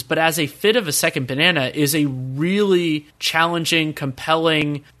purposes, but as a fit of a second banana, is a really challenging,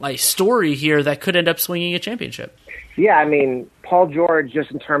 compelling story here that could end up swinging a championship. Yeah, Paul George,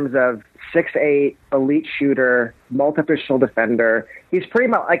 just in terms of 6'8", elite shooter, multi-positional defender. He's pretty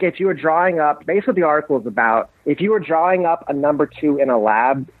much like, if you were drawing up, basically the article is about, if you were drawing up a number 2 in a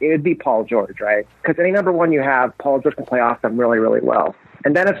lab, it would be Paul George, right? Because any number 1 you have, Paul George can play off them really, really well.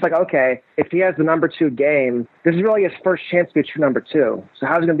 And then it's like, okay, if he has the number 2 game, this is really his first chance to be a true number 2. So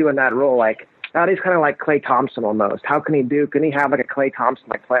how's he going to do in that role? Now he's kind of like Klay Thompson almost. How can he do? Can he have like a Klay Thompson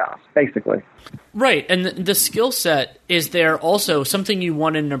playoffs, basically? Right, and the skill set is there also something you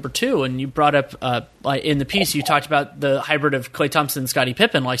want in number 2, and you brought up in the piece you talked about the hybrid of Klay Thompson and Scottie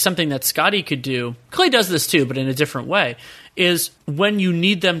Pippen, something that Scottie could do. Klay does this too, but in a different way, is when you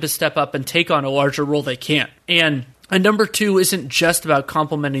need them to step up and take on a larger role, they can't. And a number two isn't just about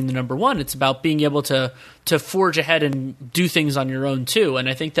complementing the number one. It's about being able to forge ahead and do things on your own too. And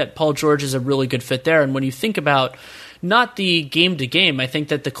I think that Paul George is a really good fit there. And when you think about not the game to game, I think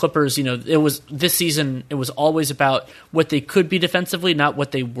that the Clippers, it was this season, it was always about what they could be defensively, not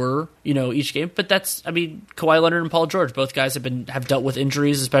what they were, each game. But Kawhi Leonard and Paul George, both guys have dealt with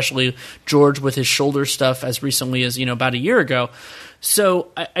injuries, especially George with his shoulder stuff as recently as, about a year ago. So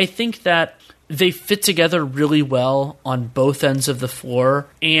I think that they fit together really well on both ends of the floor,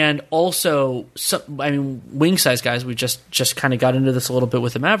 and also, wing size guys. We just kind of got into this a little bit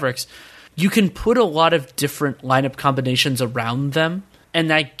with the Mavericks. You can put a lot of different lineup combinations around them,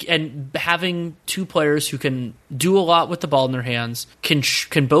 and having two players who can do a lot with the ball in their hands,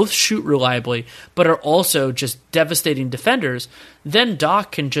 can both shoot reliably, but are also just devastating defenders. Then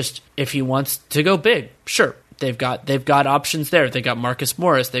Doc can just, if he wants to go big, sure. They've got options there. They've got Marcus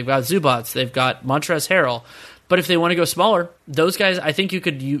Morris. They've got Zubats. They've got Montrezl Harrell. But if they want to go smaller, those guys, I think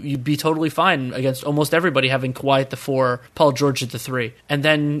you'd be totally fine against almost everybody having Kawhi at the 4, Paul George at the 3, and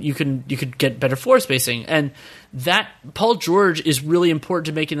then you could get better floor spacing. And that Paul George is really important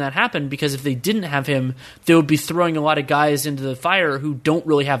to making that happen, because if they didn't have him, they would be throwing a lot of guys into the fire who don't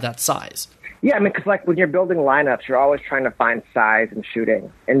really have that size. Yeah, because when you're building lineups, you're always trying to find size and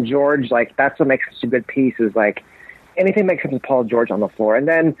shooting. And George, that's what makes such a good piece, is anything makes sense with Paul George on the floor. And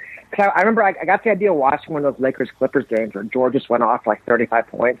then, cause I remember I got the idea of watching one of those Lakers-Clippers games where George just went off 35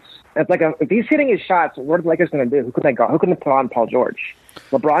 points. And it's if he's hitting his shots, what are the Lakers going to do? Who could they go? Who can they put on Paul George?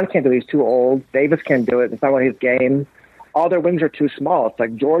 LeBron can't do it. He's too old. Davis can't do it. It's not his game. All their wings are too small.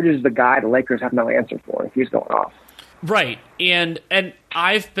 It's George is the guy the Lakers have no answer for if he's going off. Right, and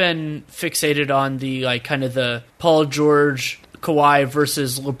I've been fixated on the kind of the Paul George, Kawhi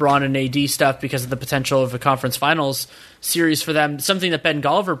versus LeBron and AD stuff because of the potential of a conference finals series for them. Something that Ben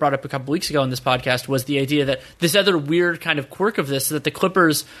Golliver brought up a couple weeks ago on this podcast was the idea that this other weird kind of quirk of this is that the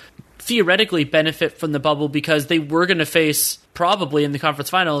Clippers theoretically benefit from the bubble because they were going to face, probably in the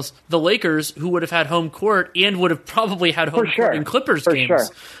conference finals, the Lakers, who would have had home court and would have probably had home court in Clippers games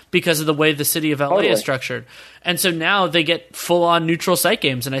because of the way the city of LA is structured. And so now they get full-on neutral site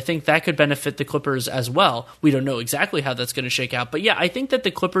games, and I think that could benefit the Clippers as well. We don't know exactly how that's going to shake out. But yeah, I think that the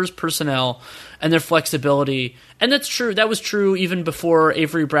Clippers' personnel and their flexibility, and that's true. That was true even before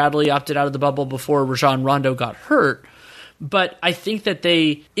Avery Bradley opted out of the bubble, before Rajon Rondo got hurt. But I think that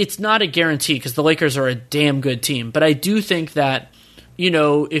it's not a guarantee because the Lakers are a damn good team. But I do think that,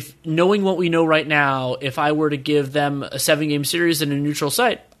 if knowing what we know right now, if I were to give them a 7-game series in a neutral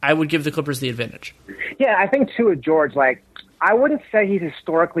site, I would give the Clippers the advantage. Yeah, I think too with George, I wouldn't say he's a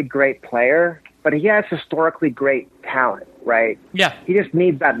historically great player, but he has historically great talent, right? Yeah. He just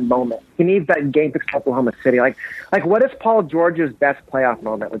needs that moment. He needs that game against Oklahoma City. What is Paul George's best playoff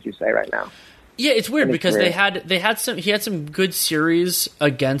moment, would you say, right now? Yeah, it's weird because he had some good series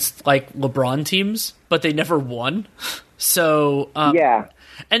against LeBron teams, but they never won. So yeah,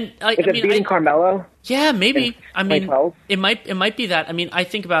 and beating Carmelo? Yeah, maybe. It might be that. I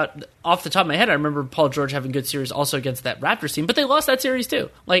think about off the top of my head. I remember Paul George having good series also against that Raptors team, but they lost that series too.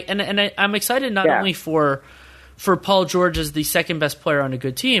 I'm excited not only for Paul George as the second best player on a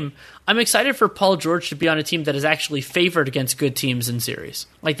good team, I'm excited for Paul George to be on a team that is actually favored against good teams in series.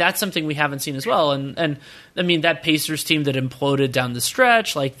 That's something we haven't seen as well. And that Pacers team that imploded down the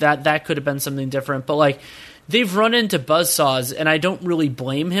stretch, that could have been something different. But they've run into buzzsaws, and I don't really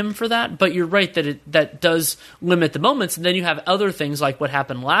blame him for that. But you're right that does limit the moments. And then you have other things like what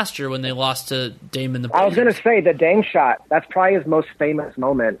happened last year when they lost to Dame in the Blazers. I was going to say the Dame shot. That's probably his most famous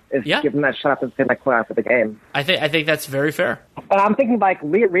moment, is giving that shot to the playoff of the game. I think that's very fair. But I'm thinking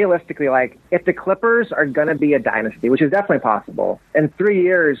realistically, if the Clippers are going to be a dynasty, which is definitely possible, in 3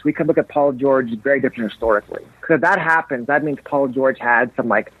 years we could look at Paul George very different historically. Because if that happens, that means Paul George had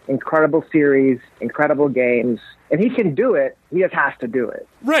some incredible series, incredible games, and he can do it. He just has to do it.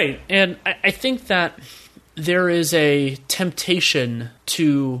 Right, and I think that there is a temptation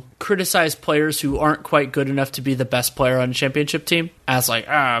to criticize players who aren't quite good enough to be the best player on a championship team as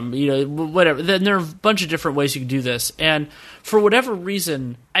whatever. Then there are a bunch of different ways you can do this. And for whatever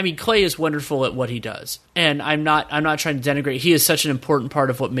reason, Clay is wonderful at what he does. And I'm not trying to denigrate. He is such an important part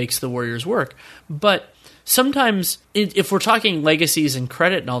of what makes the Warriors work. But sometimes, if we're talking legacies and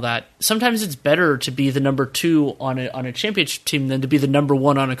credit and all that, sometimes it's better to be the number 2 on a championship team than to be the number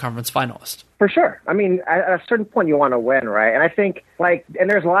 1 on a conference finalist. For sure. At a certain point, you want to win, right? And I think, and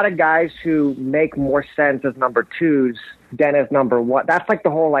there's a lot of guys who make more sense as number 2s than as number 1. That's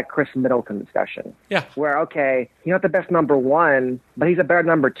the whole, Chris Middleton discussion. Yeah. Where, okay, he's not the best number 1, but he's a better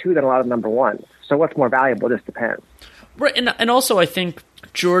number 2 than a lot of number 1s. So what's more valuable? It just depends. Right, and also I think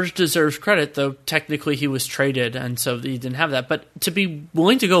George deserves credit, though technically he was traded, and so he didn't have that. But to be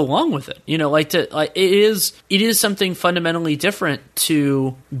willing to go along with it, it is something fundamentally different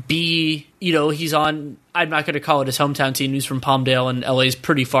to be. He's on. I'm not going to call it his hometown team. He's from Palmdale, and LA's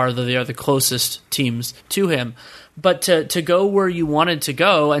pretty far, though they are the closest teams to him. But to go where you wanted to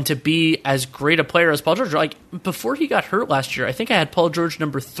go and to be as great a player as Paul George, like before he got hurt last year, I think I had Paul George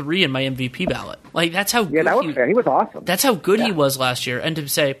number 3 in my MVP ballot. Like that's how good that was fair. He was awesome. That's how good he was last year. And to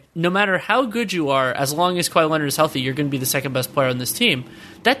say, no matter how good you are, as long as Kawhi Leonard is healthy, you're going to be the second best player on this team.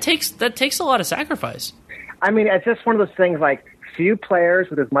 That takes a lot of sacrifice. I mean, it's just one of those things like few players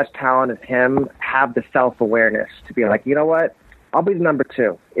with as much talent as him have the self-awareness to be like, you know what? I'll be the number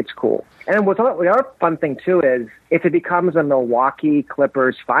 2. It's cool. And the other fun thing, too, is if it becomes a Milwaukee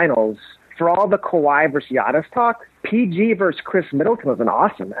Clippers finals, for all the Kawhi versus Giannis talk, PG versus Chris Middleton was an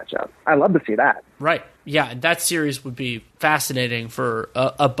awesome matchup. I'd love to see that. Right. Yeah, that series would be fascinating for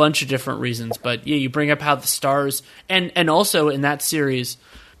a bunch of different reasons. But, yeah, you bring up how the stars – and also in that series –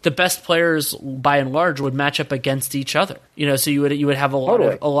 the best players, by and large, would match up against each other. So you would have a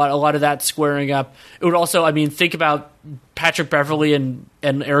lot of that squaring up. It would also, think about Patrick Beverley and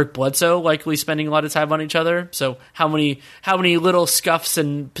Eric Bledsoe likely spending a lot of time on each other. So how many little scuffs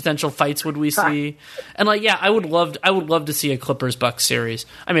and potential fights would we see? And I would love to see a Clippers Bucks series.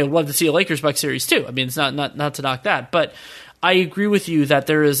 I would love to see a Lakers Bucks series too. It's not to knock that, but I agree with you that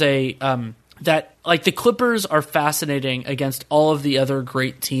there is a that the Clippers are fascinating against all of the other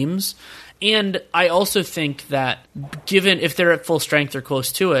great teams. And I also think that given if they're at full strength or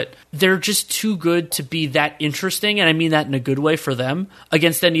close to it, they're just too good to be that interesting, and I mean that in a good way for them,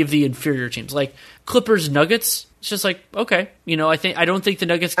 against any of the inferior teams. Like Clippers Nuggets, it's just okay. I don't think the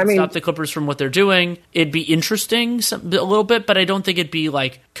Nuggets can stop the Clippers from what they're doing. It'd be interesting a little bit, but I don't think it'd be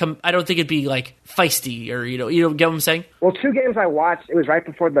feisty or get what I'm saying? Well, 2 games I watched, it was right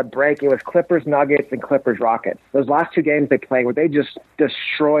before the break. It was Clippers Nuggets and Clippers Rockets. Those last 2 games they played where they just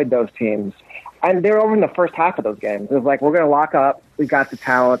destroyed those teams. And they were over in the first half of those games. It was like, we're going to lock up. We got the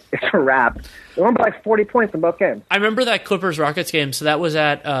talent. It's a wrap. They won by 40 points in both games. I remember that Clippers-Rockets game. So that was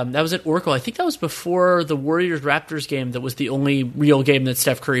at Oracle. I think that was before the Warriors-Raptors game. That was the only real game that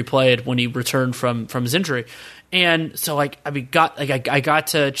Steph Curry played when he returned from his injury. And so, I got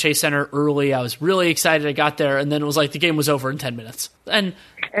to Chase Center early. I was really excited. I got there, and then it was the game was over in 10 minutes. I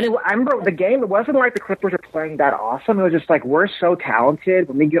remember the game. It wasn't like the Clippers are playing that awesome. It was just we're so talented.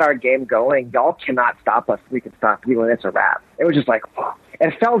 When we get our game going, y'all cannot stop us. We can stop you, and it's a wrap. It was just fuck.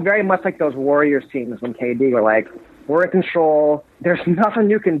 It felt very much like those Warriors teams when KD were we're in control. There's nothing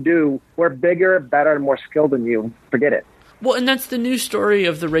you can do. We're bigger, better, and more skilled than you. Forget it. Well, and that's the new story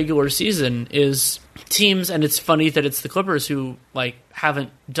of the regular season is teams, and it's funny that it's the Clippers who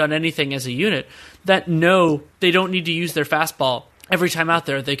haven't done anything as a unit that know they don't need to use their fastball every time out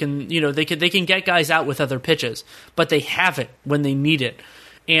there. They can get guys out with other pitches, but they have it when they need it.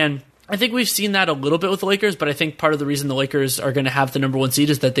 And I think we've seen that a little bit with the Lakers, but I think part of the reason the Lakers are going to have the number 1 seed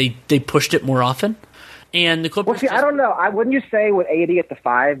is that they pushed it more often. And the Clippers. Well, I don't know. Wouldn't you say with 80 at the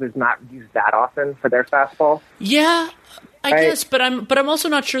 5 is not used that often for their fastball? Yeah, I guess, but I'm also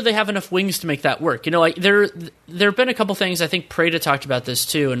not sure they have enough wings to make that work. There have been a couple things. I think Prada talked about this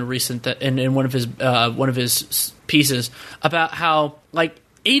too in a recent in one of his pieces about how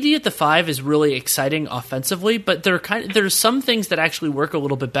 80 at the 5 is really exciting offensively, but there's some things that actually work a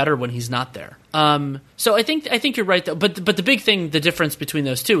little bit better when he's not there. So I think you're right though. But the big thing, the difference between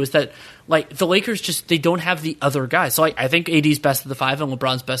those two is that the Lakers they don't have the other guys. So I think AD's best at the 5 and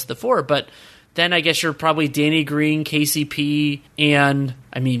LeBron's best at the 4, but then I guess you're probably Danny Green, KCP, and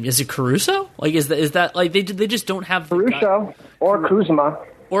is it Caruso? Is that they just don't have Caruso or Kuzma.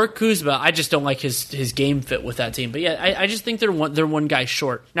 Or Kuzma. I just don't like his game fit with that team. But yeah, I just think they're one guy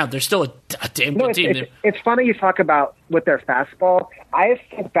short. Now, they're still a damn good team. It's funny you talk about with their fastball. I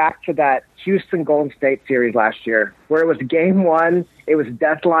think back to that Houston Golden State series last year where it was game 1, it was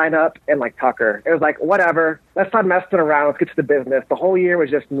death lineup and Tucker. It was whatever. Let's not mess around. Let's get to the business. The whole year was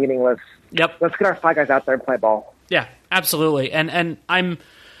just meaningless. Yep. Let's get our 5 guys out there and play ball. Yeah, absolutely. And I'm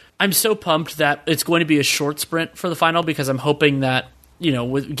so pumped that it's going to be a short sprint for the final because I'm hoping that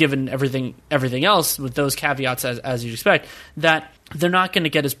given everything else with those caveats as you'd expect, that they're not going to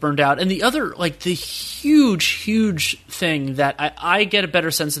get as burned out. And the other, the huge thing that I get a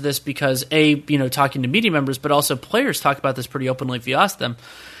better sense of this because talking to media members, but also players talk about this pretty openly if you ask them,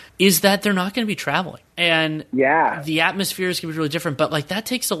 is that they're not going to be traveling. And the atmosphere is going to be really different, but that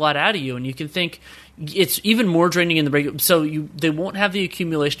takes a lot out of you. And you can think it's even more draining in the regular. So they won't have the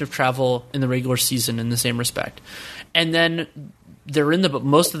accumulation of travel in the regular season in the same respect. And then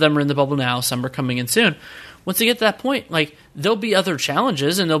most of them are in the bubble now. Some are coming in soon. once they get to that point, like, there'll be other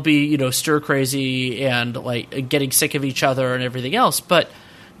challenges and there'll be, stir crazy and like getting sick of each other and everything else. But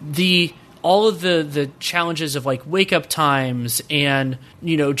all of the challenges of like wake up times and,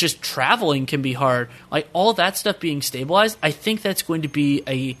 just traveling can be hard. Like all that stuff being stabilized, I think it's going to be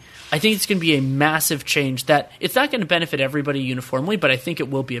a massive change that it's not going to benefit everybody uniformly, but I think it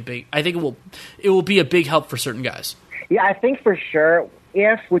will be it will be a big help for certain guys. Yeah, I think for sure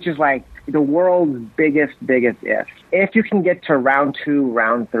which is like the world's biggest if you can get to round 2,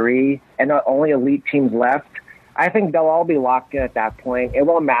 round 3 and only elite teams left, I think they'll all be locked in at that point. It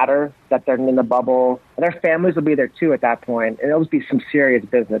won't matter that they're in the bubble. Their families will be there too at that point, and it'll be some serious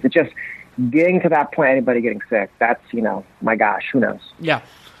business. It's just getting to that point, anybody getting sick, that's, my gosh, who knows? Yeah.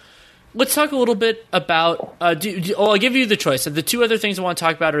 Let's talk a little bit about, I'll give you the choice. The two other things I want to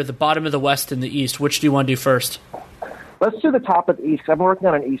talk about are the bottom of the West and the East. Which do you want to do first? Let's do the top of the East. I'm working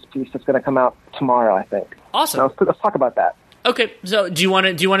on an East piece that's going to come out tomorrow, I think. Awesome. So let's talk about that. Okay, so do you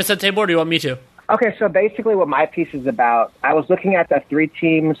want to set the table or do you want me to? Okay, so basically what my piece is about, I was looking at the 3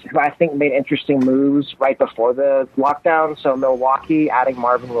 teams who I think made interesting moves right before the lockdown. So Milwaukee adding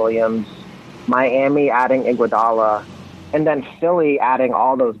Marvin Williams, Miami adding Iguodala, and then Philly adding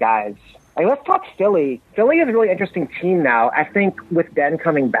all those guys. Like, let's talk Philly. Philly is a really interesting team now. I think with Ben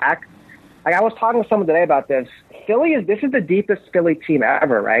coming back, like I was talking to someone today about this. This is the deepest Philly team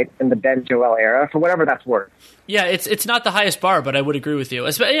ever, right? In the Ben Joel era, for whatever that's worth. Yeah, it's not the highest bar, but I would agree with you.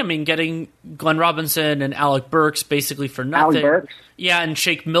 I mean, getting Glenn Robinson and Alec Burks basically for nothing. Alec Burks? Yeah, and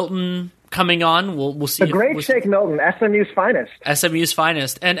Shake Milton coming on. We'll see. The great Shake Milton, SMU's finest. SMU's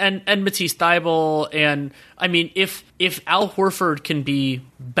finest. And Matisse Thybulle. And, I mean, if Al Horford can be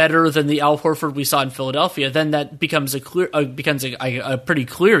better than the Al Horford we saw in Philadelphia, then that becomes a pretty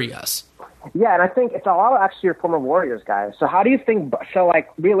clear yes. Yeah, and I think it's a lot of actually your former Warriors guys. So how do you think, so like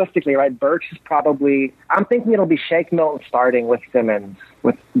realistically, right, Burks is probably, I'm thinking it'll be Shake Milton starting with Simmons,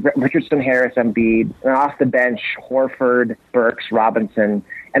 with Richardson, Harris, Embiid, and off the bench, Horford, Burks, Robinson.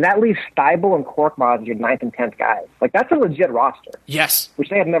 And that leaves Thybulle and Korkmaz as your 9th and 10th guys. Like, that's a legit roster. Yes. Which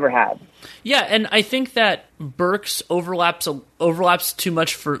they have never had. Yeah, and I think that Burks overlaps too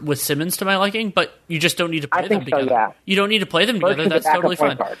much with Simmons to my liking, but you just don't need to play them together. Yeah. You don't need to play them together. That's totally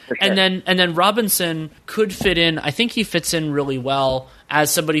fine. Sure. And then Robinson could fit in. I think he fits in really well as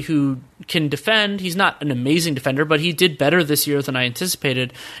somebody who can defend. He's not an amazing defender, but he did better this year than I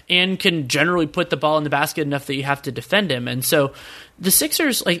anticipated and can generally put the ball in the basket enough that you have to defend him. And so the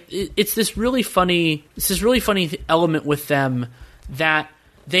Sixers, like, it's this really funny element with them that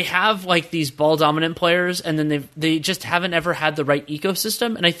they have like these ball dominant players, and then they just haven't ever had the right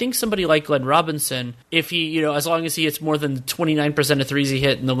ecosystem. And I think somebody like Glenn Robinson, if he, as long as he hits more than 29% of threes he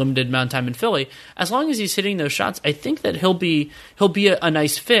hit in the limited amount of time in Philly, as long as he's hitting those shots, I think that he'll be a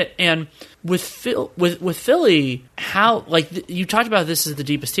nice fit. And with Philly, how, like, you talked about this as the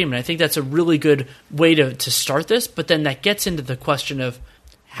deepest team, and I think that's a really good way to start this. But then that gets into the question of,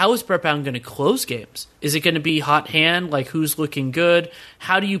 how is Brett Brown going to close games? Is it going to be hot hand? Like, who's looking good?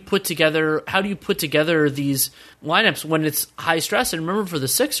 How do you put together these lineups when it's high stress? And remember, for the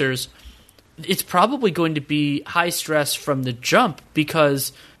Sixers, it's probably going to be high stress from the jump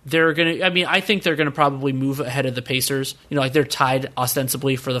because they're going to. I mean, I think they're going to probably move ahead of the Pacers. Like, they're tied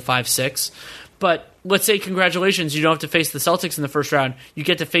ostensibly for the 5-6, but let's say, congratulations, you don't have to face the Celtics in the first round. You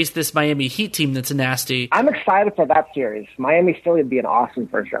get to face this Miami Heat team that's nasty. I'm excited for that series. Miami-Philly would be an awesome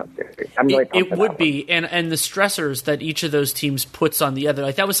first-round series. I'm really pumped for that. It would be, and the stressors that each of those teams puts on the other.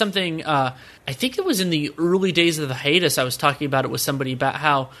 Like, that was something, I think it was in the early days of the hiatus, I was talking about it with somebody about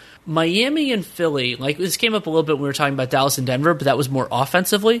how Miami and Philly, like, this came up a little bit when we were talking about Dallas and Denver, but that was more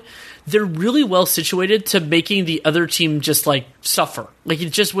offensively. They're really well situated to making the other team just, like, suffer. Like,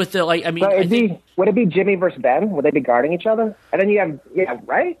 it's just with the, like, I mean, so would it be Jimmy versus Ben? Would they be guarding each other? And then you have,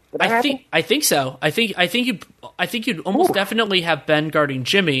 right? I think so. I think you'd almost definitely have Ben guarding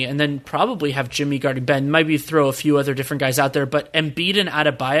Jimmy, and then probably have Jimmy guarding Ben. Maybe throw a few other different guys out there, but Embiid and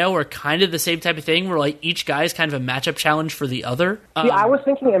Adebayo are kind of the same type of thing, where like each guy is kind of a matchup challenge for the other. I was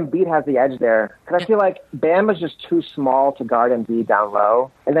thinking Embiid has the edge there because I feel like Bam is just too small to guard Embiid down low,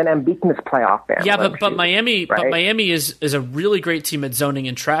 and then Embiid can just play off Bam. Yeah, but Miami is a really great team at zoning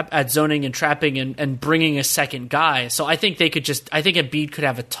and trapping and bringing a second guy. So I think Embiid could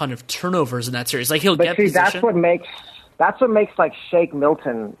have a ton of turnovers in that series. Like, he'll get position. That's what makes like Shake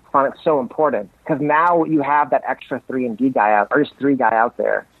Milton so important, because now you have that extra 3-and-D guy out, or just 3 guy out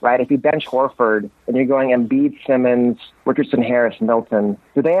there, right? If you bench Horford and you're going Embiid, Simmons, Richardson, Harris, Milton,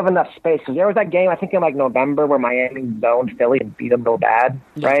 do they have enough space? Because there was that game, I think in like November, where Miami zoned Philly and beat them real bad,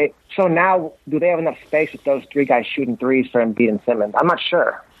 right? So now, do they have enough space with those 3 guys shooting threes for Embiid and Simmons? I'm not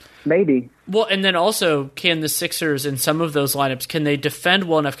sure. Maybe. Well, and then also, can the Sixers in some of those lineups, can they defend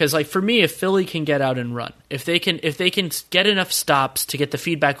well enough? Because, like, for me, if Philly can get out and run, if they can get enough stops to get the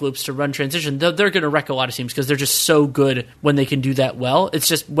feedback loops to run transition, they're going to wreck a lot of teams because they're just so good when they can do that well. It's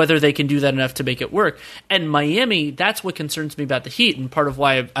just whether they can do that enough to make it work. And Miami, that's what concerns me about the Heat, and part of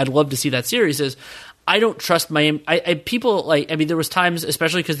why I'd love to see that series is I don't trust Miami. There was times,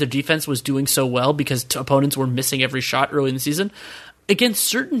 especially because their defense was doing so well because opponents were missing every shot early in the season. Against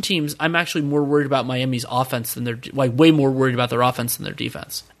certain teams, I'm actually more worried about Miami's offense than way more worried about their offense than their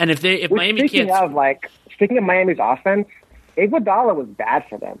defense. And if Miami can't, speaking of Miami's offense, Iguodala was bad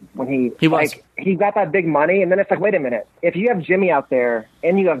for them when he got that big money, and then it's like, wait a minute, if you have Jimmy out there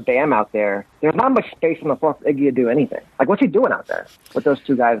and you have Bam out there, there's not much space on the floor for Iggy to do anything. Like, what's he doing out there with those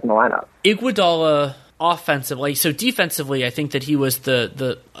two guys in the lineup? Iguodala offensively, so defensively, I think that he was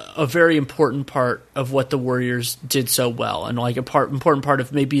a very important part of what the Warriors did so well, and like important part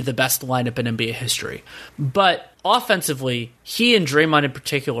of maybe the best lineup in NBA history. But offensively, he and Draymond in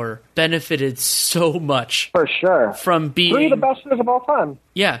particular benefited so much, for sure, from being 3 of the best shooters of all time.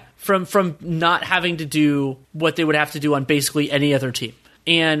 Yeah, from not having to do what they would have to do on basically any other team.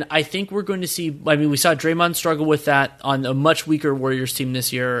 And I think we're going to see, we saw Draymond struggle with that on a much weaker Warriors team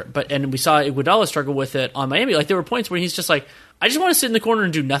this year, and we saw Iguodala struggle with it on Miami. Like, there were points where he's just like, I just want to sit in the corner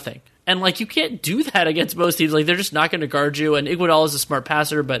and do nothing. And, like, you can't do that against most teams. Like, they're just not going to guard you. And Iguodala is a smart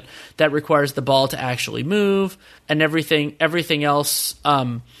passer, but that requires the ball to actually move, and everything else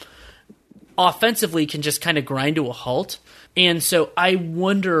offensively can just kind of grind to a halt. And so I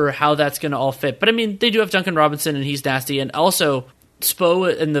wonder how that's going to all fit. But, they do have Duncan Robinson, and he's nasty. And also,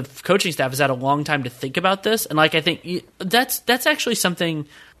 Spo and the coaching staff has had a long time to think about this, and I think that's actually something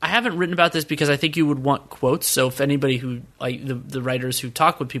I haven't written about this because I think you would want quotes. So if anybody who the writers who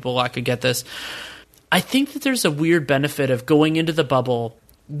talk with people a lot could get this, I think that there's a weird benefit of going into the bubble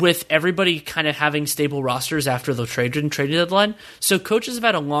with everybody kind of having stable rosters after the trade deadline. So coaches have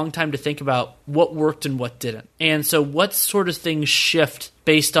had a long time to think about what worked and what didn't. And so what sort of things shift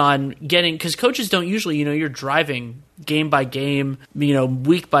based on because coaches don't usually, you're driving game by game,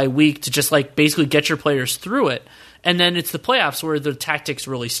 week by week to just like basically get your players through it. And then it's the playoffs where the tactics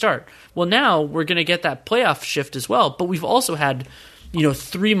really start. Well, now we're going to get that playoff shift as well, but we've also had,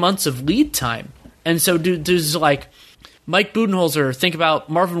 3 months of lead time. And so does like Mike Budenholzer think about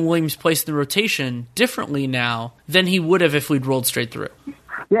Marvin Williams' place in the rotation differently now than he would have if we'd rolled straight through.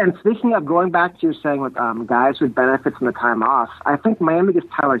 Yeah, and speaking of going back to your saying with guys who benefit from the time off, I think Miami gets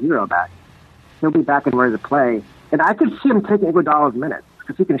Tyler Hero back. He'll be back and ready to play. And I could see him taking Iguodala's minutes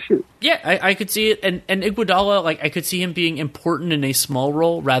because he can shoot. Yeah, I could see it. And Iguodala, I could see him being important in a small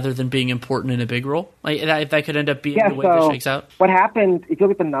role rather than being important in a big role. That could end up being the way this shakes out. What happened, if you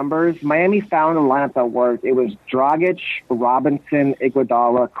look at the numbers, Miami found a lineup that worked. It was Dragic, Robinson,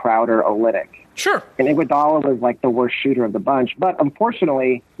 Iguodala, Crowder, Olynyk. Sure. And Iguodala was like the worst shooter of the bunch. But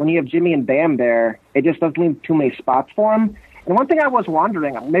unfortunately, when you have Jimmy and Bam there, it just doesn't leave too many spots for him. And one thing I was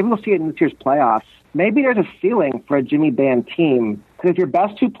wondering, maybe we'll see it in this year's playoffs, maybe there's a ceiling for a Jimmy Bam team. Because if your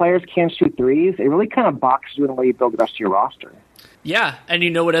best two players can't shoot threes, it really kind of boxes you in the way you build the rest of your roster. Yeah, and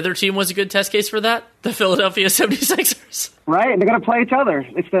you know what other team was a good test case for that? The Philadelphia 76ers. Right, and they're going to play each other.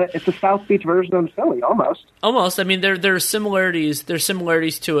 It's the South Beach version of Philly, almost. Almost. There are similarities. There's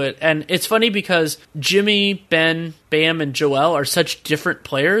similarities to it, and it's funny because Jimmy, Ben, Bam, and Joel are such different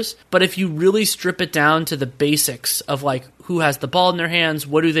players. But if you really strip it down to the basics of like who has the ball in their hands,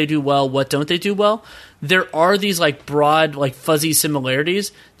 what do they do well, what don't they do well, there are these like broad, like fuzzy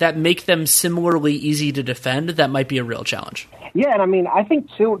similarities that make them similarly easy to defend. That might be a real challenge. Yeah, and I think,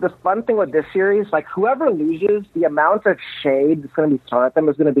 too, the fun thing with this series, like, whoever loses, the amount of shade that's going to be thrown at them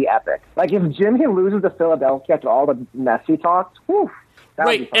is going to be epic. Like, if Jimmy loses to Philadelphia after all the messy talks, whew.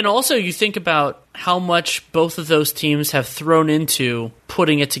 Right, and also you think about how much both of those teams have thrown into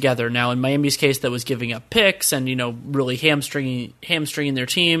putting it together. Now, in Miami's case, that was giving up picks and, really hamstringing their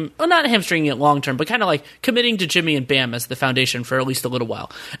team. Well, not hamstringing it long-term, but kind of like committing to Jimmy and Bam as the foundation for at least a little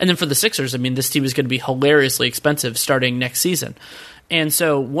while. And then for the Sixers, this team is going to be hilariously expensive starting next season. And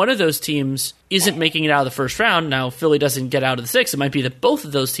so one of those teams isn't making it out of the first round. Now, Philly doesn't get out of the sixth. It might be that both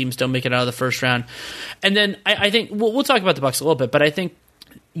of those teams don't make it out of the first round. And then I think we'll talk about the Bucks a little bit, but I think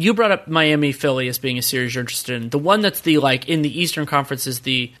you brought up Miami-Philly as being a series you're interested in. The one that's the in the Eastern Conference is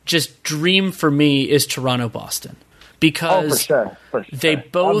the just dream for me is Toronto-Boston. Because for sure. They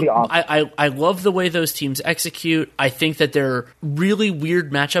both awesome. I love the way those teams execute. I think that they're really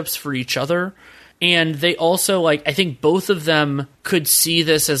weird matchups for each other. And they also, like, I think both of them could see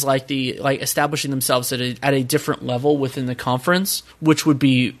this as establishing themselves at a different level within the conference, which would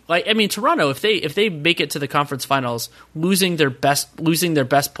be like, I mean, Toronto, if they make it to the conference finals, losing their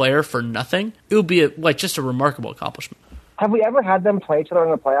best player for nothing, it would be just a remarkable accomplishment. Have we ever had them play each other in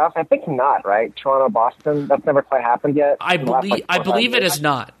the playoffs? I think not, right? Toronto, Boston, that's never quite happened yet. I believe it is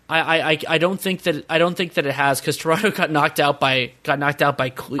not. I don't think that it has, because Toronto got knocked out by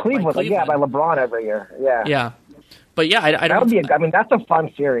Cleveland. Yeah, by LeBron every year. Yeah. Yeah. But yeah, I don't. That's a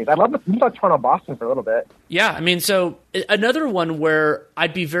fun series. I'd love to talk Toronto, Boston for a little bit. Yeah, I mean, so another one where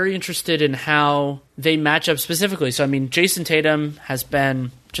I'd be very interested in how they match up specifically. So I mean, Jason Tatum has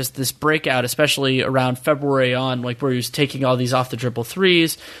been just this breakout, especially around February on, like where he was taking all these off the dribble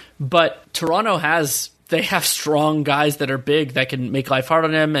threes. But Toronto have strong guys that are big that can make life hard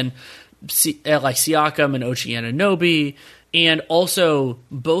on him, and like Siakam and OG Anunoby. And also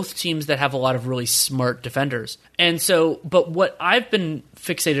both teams that have a lot of really smart defenders. And so, but what I've been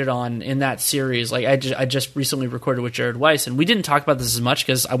fixated on in that series, like I just recently recorded with Jared Weiss, and we didn't talk about this as much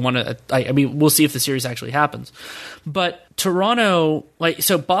because I mean, we'll see if the series actually happens. But Toronto,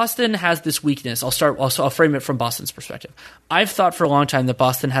 so Boston has this weakness. I'll frame it from Boston's perspective. I've thought for a long time that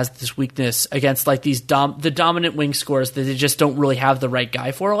Boston has this weakness against like these the dominant wing scorers that they just don't really have the right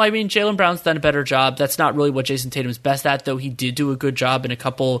guy for. I mean, Jaylen Brown's done a better job. That's not really what Jason Tatum's best at, though he did do a good job in a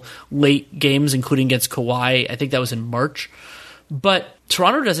couple late games, including against Kawhi. I think that was in March. But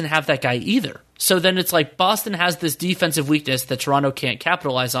Toronto doesn't have that guy either. So then it's like Boston has this defensive weakness that Toronto can't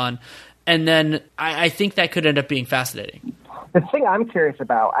capitalize on. And then I think that could end up being fascinating. The thing I'm curious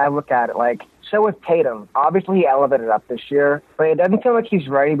about, I look at it so with Tatum, obviously he elevated up this year, but it doesn't feel like he's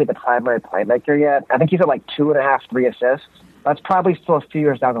ready to be the primary playmaker yet. I think he's at 2.5, 3 assists. That's probably still a few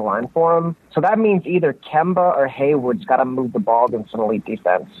years down the line for him. So that means either Kemba or Hayward's got to move the ball against an elite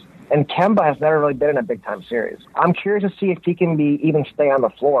defense. And Kemba has never really been in a big-time series. I'm curious to see if he can even stay on the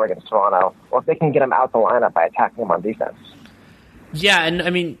floor against Toronto, or if they can get him out the lineup by attacking him on defense. Yeah, and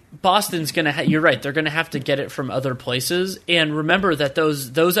I mean, Boston's going to you're right, they're going to have to get it from other places. And remember that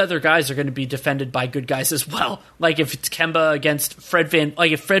those other guys are going to be defended by good guys as well. Like if it's Kemba against if Fred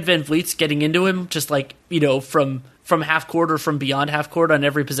VanVleet's getting into him, just from half court or from beyond half court on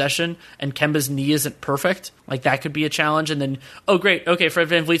every possession, and Kemba's knee isn't perfect, that could be a challenge. And then, oh great, okay, Fred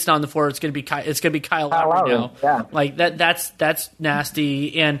VanVleet's not on the floor. It's gonna be Kyle Lowry now. Yeah. That's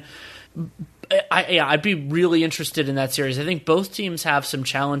nasty. And I'd be really interested in that series. I think both teams have some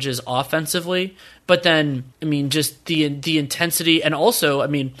challenges offensively, but then I mean, just the intensity, and also I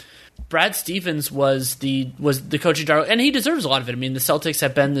mean, Brad Stevens was the coaching darling, and he deserves a lot of it. I mean, the Celtics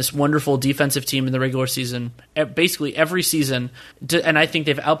have been this wonderful defensive team in the regular season, basically every season, and I think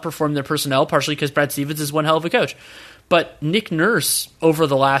they've outperformed their personnel, partially because Brad Stevens is one hell of a coach. But Nick Nurse, over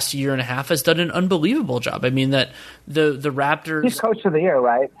the last year and a half, has done an unbelievable job. I mean, that the Raptors... He's coach of the year,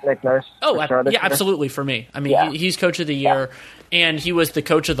 right, Nick Nurse? Oh, yeah, absolutely, for me. I mean, he's coach of the year, and he was the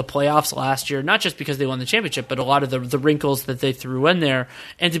coach of the playoffs last year, not just because they won the championship, but a lot of the wrinkles that they threw in there.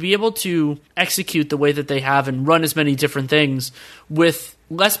 And to be able to execute the way that they have and run as many different things with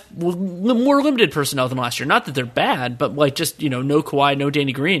more limited personnel than last year. Not that they're bad, but no Kawhi, no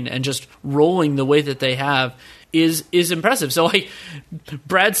Danny Green, and just rolling the way that they have is impressive. So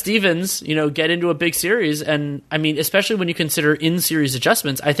Brad Stevens, get into a big series, and I mean, especially when you consider in-series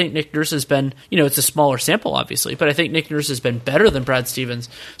adjustments, I think Nick Nurse has been, it's a smaller sample obviously, but I think Nick Nurse has been better than Brad Stevens.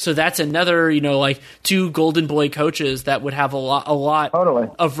 So that's another, two golden boy coaches that would have a lot totally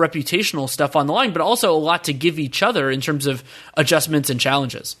of reputational stuff on the line, but also a lot to give each other in terms of adjustments and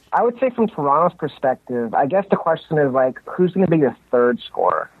challenges. I would say from Toronto's perspective, I guess the question is who's going to be your third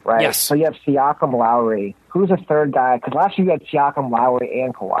scorer, right? Yes. So you have Siakam, Lowry. Who's the third guy? Because last year you had Siakam, Lowry,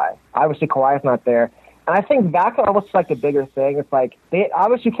 and Kawhi. Obviously, Kawhi's not there. And I think that's almost the bigger thing. It's they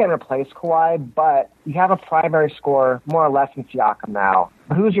obviously can't replace Kawhi, but you have a primary scorer more or less in Siakam now.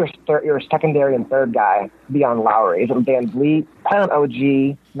 But who's your secondary and third guy beyond Lowry? Is it VanVleet? Kind of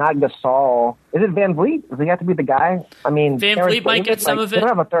OG, not Gasol. Is it VanVleet? Does he have to be the guy? I mean, VanVleet might get some of it. They don't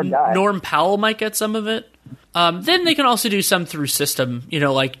have a third guy. Norm Powell might get some of it. Then they can also do some through system,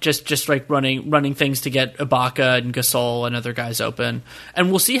 just running things to get Ibaka and Gasol and other guys open. And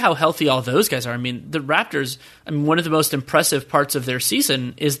we'll see how healthy all those guys are. I mean, the Raptors, one of the most impressive parts of their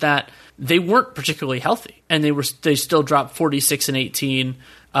season is that they weren't particularly healthy, and they still dropped 46 and 18.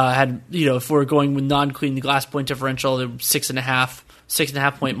 If we're going with non-clean the glass point differential, they're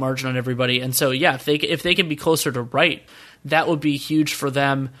 6.5 point margin on everybody. And so, yeah, if they can be closer to right, that would be huge for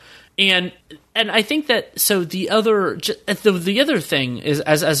them. And I think that the other thing is,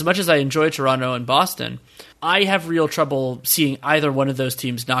 as much as I enjoy Toronto and Boston, I have real trouble seeing either one of those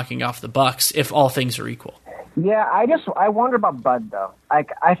teams knocking off the Bucks if all things are equal. Yeah, I wonder about Bud though.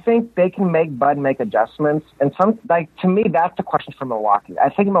 Like, I think they can make Bud make adjustments, and to me, that's the question for Milwaukee. I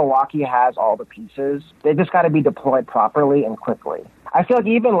think Milwaukee has all the pieces. They just got to be deployed properly and quickly. I feel like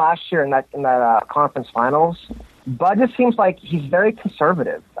even last year in that conference finals, Bud just seems like he's very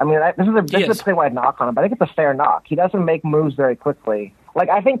conservative. I mean, this is a pretty wide knock on him, but I think it's a fair knock. He doesn't make moves very quickly. Like,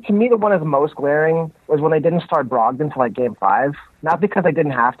 I think to me the one that's most glaring was when they didn't start Brogdon until like Game 5. Not because they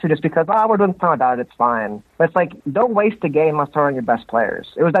didn't have to, just because, we're doing something about it, it's fine. But it's like, don't waste a game on starting your best players.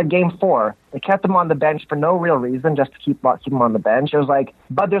 It was that Game 4. They kept him on the bench for no real reason, just to keep him on the bench. It was like,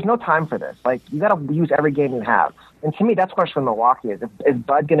 Bud, there's no time for this. Like, you got to use every game you have. And to me, that's the question for Milwaukee is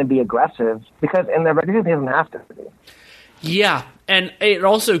Bud going to be aggressive? Because in the regular season, he doesn't have to be. Yeah, and it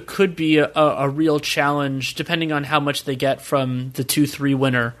also could be a real challenge, depending on how much they get from the 2-3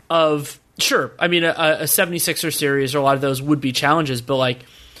 winner of, sure, I mean, a 76er series, or a lot of those would be challenges, but like,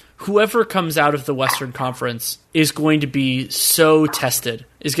 whoever comes out of the Western Conference is going to be so tested,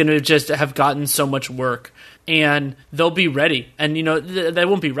 is going to just have gotten so much work, and they'll be ready. And, they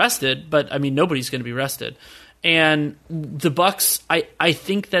won't be rested, but, I mean, nobody's going to be rested. And the Bucks, I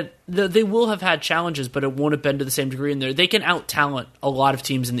think that they will have had challenges, but it won't have been to the same degree. And they can out-talent a lot of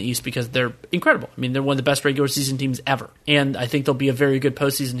teams in the East because they're incredible. I mean, they're one of the best regular season teams ever. And I think they'll be a very good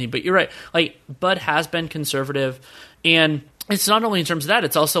postseason team. But you're right. Like, Bud has been conservative. And it's not only in terms of that,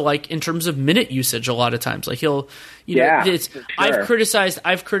 it's also like in terms of minute usage a lot of times. Like he'll, sure. I've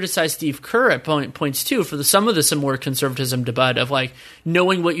criticized Steve Kerr at points too for some of the similar conservatism to Bud of like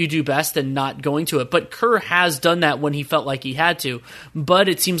knowing what you do best and not going to it. But Kerr has done that when he felt like he had to. Bud,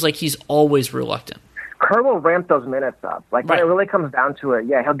 it seems like he's always reluctant. Kerr will ramp those minutes up. Like, when it really comes down to it,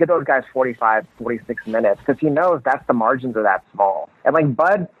 he'll give those guys 45, 46 minutes because he knows that's the margins are that small. And, like,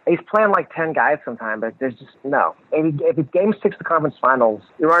 Bud, he's playing, like, 10 guys sometimes, but there's just no. If it's Game 6 of the conference finals,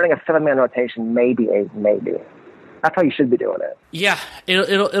 you're running a 7-man rotation, maybe 8, maybe. That's how you should be doing it. Yeah,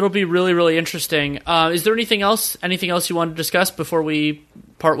 it'll be really, really interesting. Is there anything else you want to discuss before we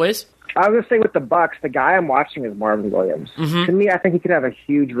part ways? I was going to say with the Bucks, the guy I'm watching is Marvin Williams. Mm-hmm. To me, I think he could have a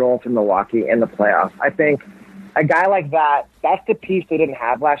huge role for Milwaukee in the playoffs. I think a guy like that's the piece they didn't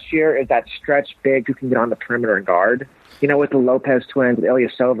have last year, is that stretch big who can get on the perimeter and guard. With the Lopez twins, with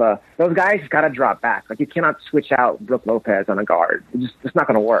Ilyasova, those guys got to drop back. Like, you cannot switch out Brook Lopez on a guard. It's not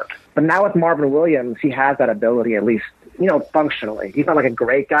going to work. But now with Marvin Williams, he has that ability at least, functionally. He's not like a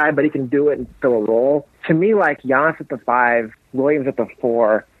great guy, but he can do it and fill a role. To me, like, Giannis at the 5, Williams at the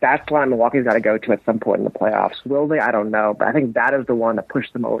 4, that's the line Milwaukee's got to go to at some point in the playoffs. Will they? I don't know. But I think that is the one that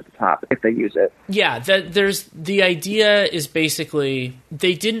pushed them over the top if they use it. Yeah, the idea is basically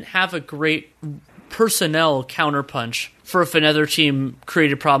they didn't have a great personnel counterpunch for if another team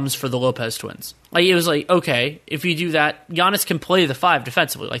created problems for the Lopez twins. Like, it was like, okay, if you do that, Giannis can play the 5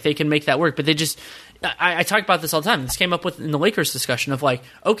 defensively. Like, they can make that work, but they just... I talk about this all the time. This came up in the Lakers discussion of like,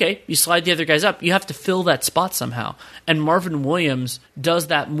 okay, you slide the other guys up, you have to fill that spot somehow. And Marvin Williams does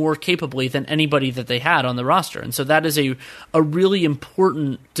that more capably than anybody that they had on the roster. And so that is a really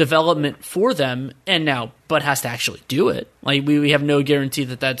important development for them. And now Bud has to actually do it. Like, we have no guarantee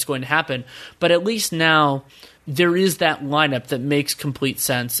that that's going to happen. But at least now there is that lineup that makes complete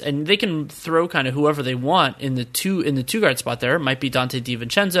sense, and they can throw kind of whoever they want in the two guard spot there. It might be Dante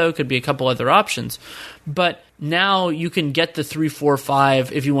DiVincenzo, could be a couple other options, but now you can get the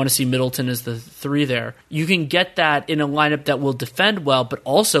 3-4-5 if you want to see Middleton as the 3 there. You can get that in a lineup that will defend well, but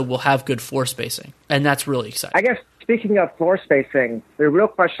also will have good floor spacing, and that's really exciting. I guess speaking of floor spacing,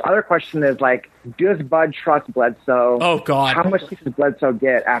 the other question is, like, does Bud trust Bledsoe? Oh, God. How much does Bledsoe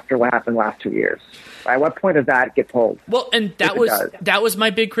get after what happened last 2 years? At what point does that get pulled? Well, and that was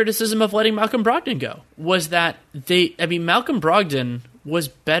my big criticism of letting Malcolm Brogdon go, was that Malcolm Brogdon was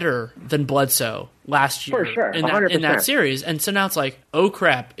better than Bledsoe last year. For sure, in that series. And so now it's like, oh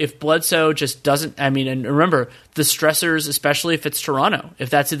crap, if Bledsoe just doesn't, and remember, the stressors, especially if it's Toronto,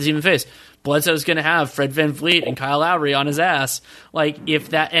 if that's the team in face, Bledsoe's going to have Fred VanVleet and Kyle Lowry on his ass. Like, if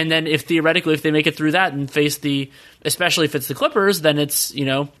theoretically, if they make it through that and face especially if it's the Clippers, then it's,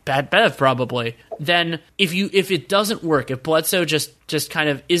 Pat Bev probably. Then if it doesn't work, if Bledsoe just kind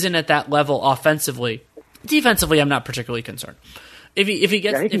of isn't at that level offensively, defensively, I'm not particularly concerned.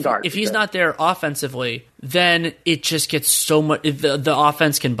 If he's not there offensively, then it just gets so much. The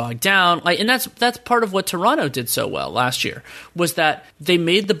offense can bog down. Like, and that's part of what Toronto did so well last year, was that they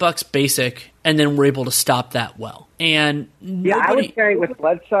made the Bucks basic and then were able to stop that well. And I would say with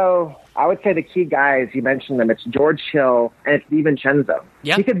Bledsoe, I would say the key guys, you mentioned them, it's George Hill and it's DiVincenzo.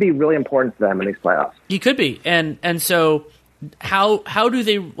 Yeah. He could be really important to them in these playoffs. He could be, and so how do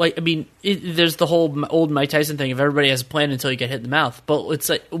they, like, I mean, there's the whole old Mike Tyson thing of everybody has a plan until you get hit in the mouth. But it's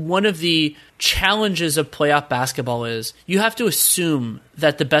like one of the challenges of playoff basketball is you have to assume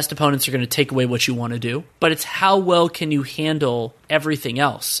that the best opponents are going to take away what you want to do. But it's how well can you handle everything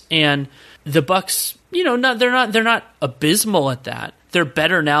else? And the Bucks, they're not abysmal at that. They're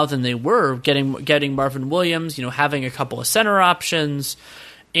better now than they were getting Marvin Williams, having a couple of center options.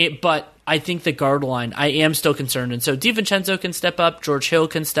 But I think the guard line, I am still concerned. And so DiVincenzo can step up, George Hill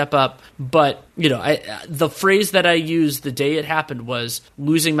can step up. But, the phrase that I used the day it happened was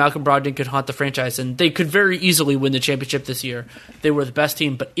losing Malcolm Brogdon could haunt the franchise. And they could very easily win the championship this year. They were the best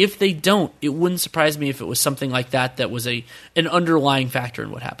team. But if they don't, it wouldn't surprise me if it was something like that was an underlying factor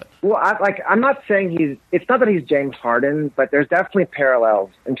in what happened. Well, I'm not saying it's not that he's James Harden, but there's definitely parallels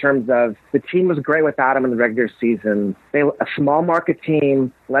in terms of the team was great without him in the regular season. A small market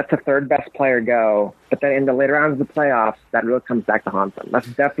team lets the third best player go, but then in the later rounds of the playoffs, that really comes back to haunt them. That's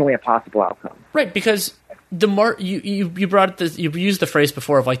definitely a possible outcome. Right, because you brought this, you used the phrase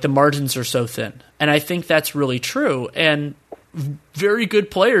before of like the margins are so thin, and I think that's really true. And very good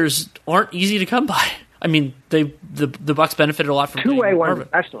players aren't easy to come by. I mean, the Bucks benefited a lot from two-way ones,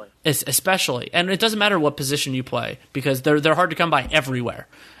 especially, and it doesn't matter what position you play because they're hard to come by everywhere.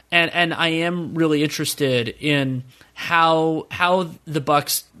 And I am really interested in how the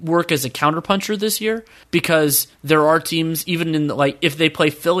Bucks work as a counterpuncher this year, because there are teams, even in if they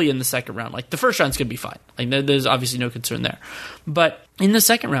play Philly in the second round, the first round's gonna be fine. There's obviously no concern there, but in the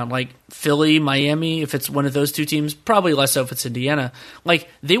second round, Philly, Miami, if it's one of those two teams, probably less so if it's Indiana.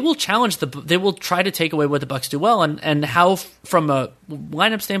 They will challenge they will try to take away what the Bucks do well, and how from a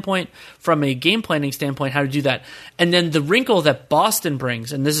lineup standpoint, from a game planning standpoint, how to do that. And then the wrinkle that Boston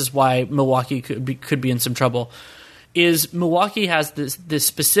brings, and this is why Milwaukee could be in some trouble, is Milwaukee has this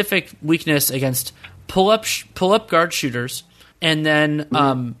specific weakness against pull up guard shooters and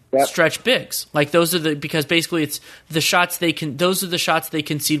then stretch bigs. Those are because basically it's the shots those are the shots they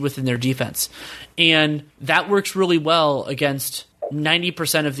concede within their defense. And that works really well against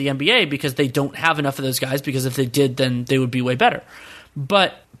 90% of the NBA because they don't have enough of those guys, because if they did, then they would be way better.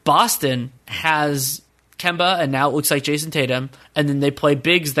 But Boston has Kemba, and now it looks like Jason Tatum, and then they play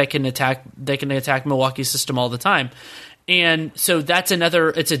bigs that can attack Milwaukee's system all the time. And so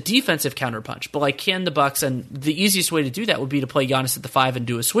it's a defensive counterpunch. But can the Bucks, and the easiest way to do that would be to play Giannis at the 5 and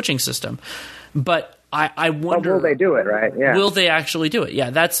do a switching system. But I wonder, will they do it, right? Yeah. Will they actually do it? Yeah,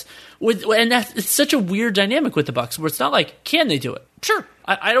 it's such a weird dynamic with the Bucks, where it's not can they do it? Sure.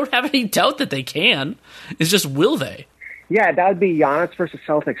 I don't have any doubt that they can. It's just, will they? Yeah, that would be Giannis versus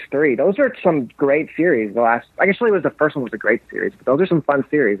Celtics 3. Those are some great series. Actually, the first one was a great series, but those are some fun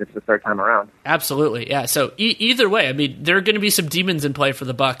series if it's the third time around. Absolutely, yeah. So either way, I mean, there are going to be some demons in play for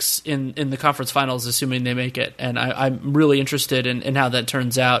the Bucks in the conference finals, assuming they make it, and I'm really interested in how that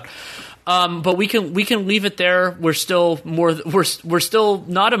turns out. But we can leave it there. We're still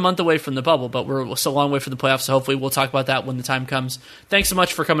not a month away from the bubble, but we're still a long way from the playoffs. So hopefully we'll talk about that when the time comes. Thanks so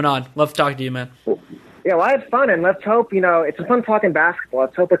much for coming on. Love talking to you, man. Yeah, well, I had fun, and let's hope, it's fun talking basketball.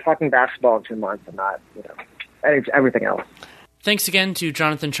 Let's hope we're talking basketball in 2 months and not, everything else. Thanks again to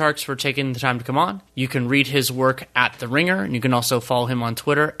Jonathan Tjarks for taking the time to come on. You can read his work at The Ringer, and you can also follow him on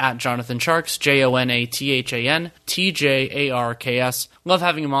Twitter at Jonathan Tjarks, JonathanTjarks, TJARKS. Love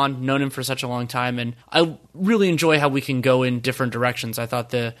having him on, known him for such a long time, and I really enjoy how we can go in different directions. I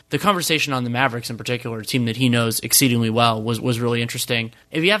thought the conversation on the Mavericks in particular, a team that he knows exceedingly well, was really interesting.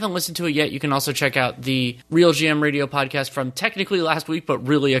 If you haven't listened to it yet, you can also check out the Real GM Radio podcast from technically last week, but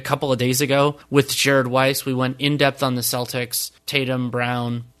really a couple of days ago with Jared Weiss. We went in-depth on the Celtics, Tatum,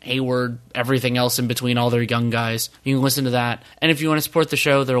 Brown, Hayward, everything else in between, all their young guys. You can listen to that. And if you want to support the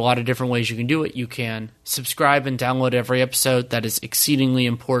show, there are a lot of different ways you can do it. You can subscribe and download every episode. That is exceedingly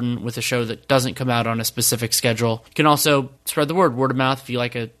important with a show that doesn't come out on a specific schedule. You can also spread the word of mouth. If you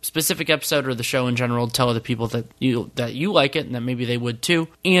like a specific episode or the show in general, tell other people that you like it and that maybe they would too.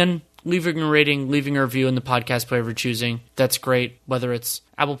 And leaving a rating, leaving a review in the podcast player of your choosing. That's great, whether it's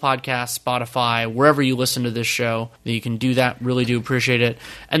Apple Podcasts, Spotify, wherever you listen to this show, that you can do that. Really do appreciate it.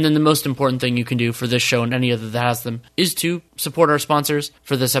 And then the most important thing you can do for this show and any other that has them is to support our sponsors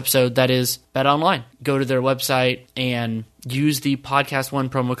for this episode. That is BetOnline. Go to their website and use the Podcast One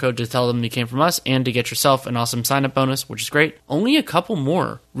promo code to tell them you came from us and to get yourself an awesome sign-up bonus, which is great. Only a couple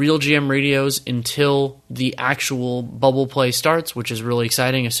more Real GM radios until the actual bubble play starts, which is really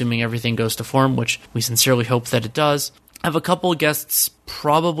exciting, assuming everything goes to form, which we sincerely hope that it does. I have a couple of guests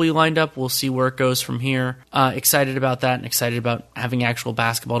probably lined up. We'll see where it goes from here. Excited about that, and excited about having actual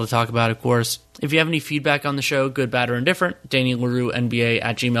basketball to talk about, of course. If you have any feedback on the show, good, bad, or indifferent,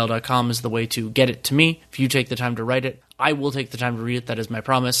 DannyLaRueNBA@gmail.com is the way to get it to me. If you take the time to write it, I will take the time to read it. That is my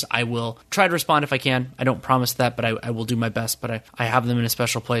promise. I will try to respond if I can. I don't promise that, but I will do my best. But I have them in a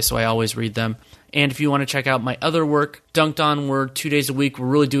special place, so I always read them. And if you want to check out my other work, Dunked On, we're 2 days a week. We're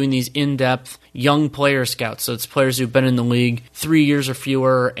really doing these in-depth young player scouts. So it's players who've been in the league 3 years or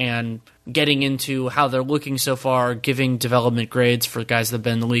fewer and getting into how they're looking so far, giving development grades for guys that have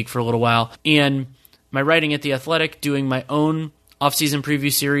been in the league for a little while. And my writing at The Athletic, doing my own off-season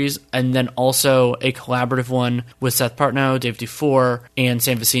preview series, and then also a collaborative one with Seth Partnow, Dave Dufour, and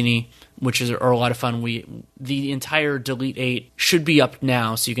Sam Vecini, which are a lot of fun. The entire Delete 8 should be up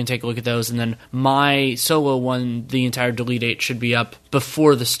now, so you can take a look at those. And then my solo one, the entire Delete 8, should be up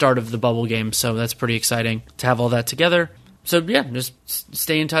before the start of the bubble game, so that's pretty exciting to have all that together. So yeah, just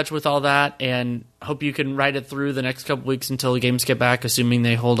stay in touch with all that, and hope you can ride it through the next couple weeks until the games get back, assuming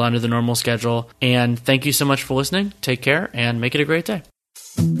they hold on to the normal schedule. And thank you so much for listening. Take care, and make it a great day.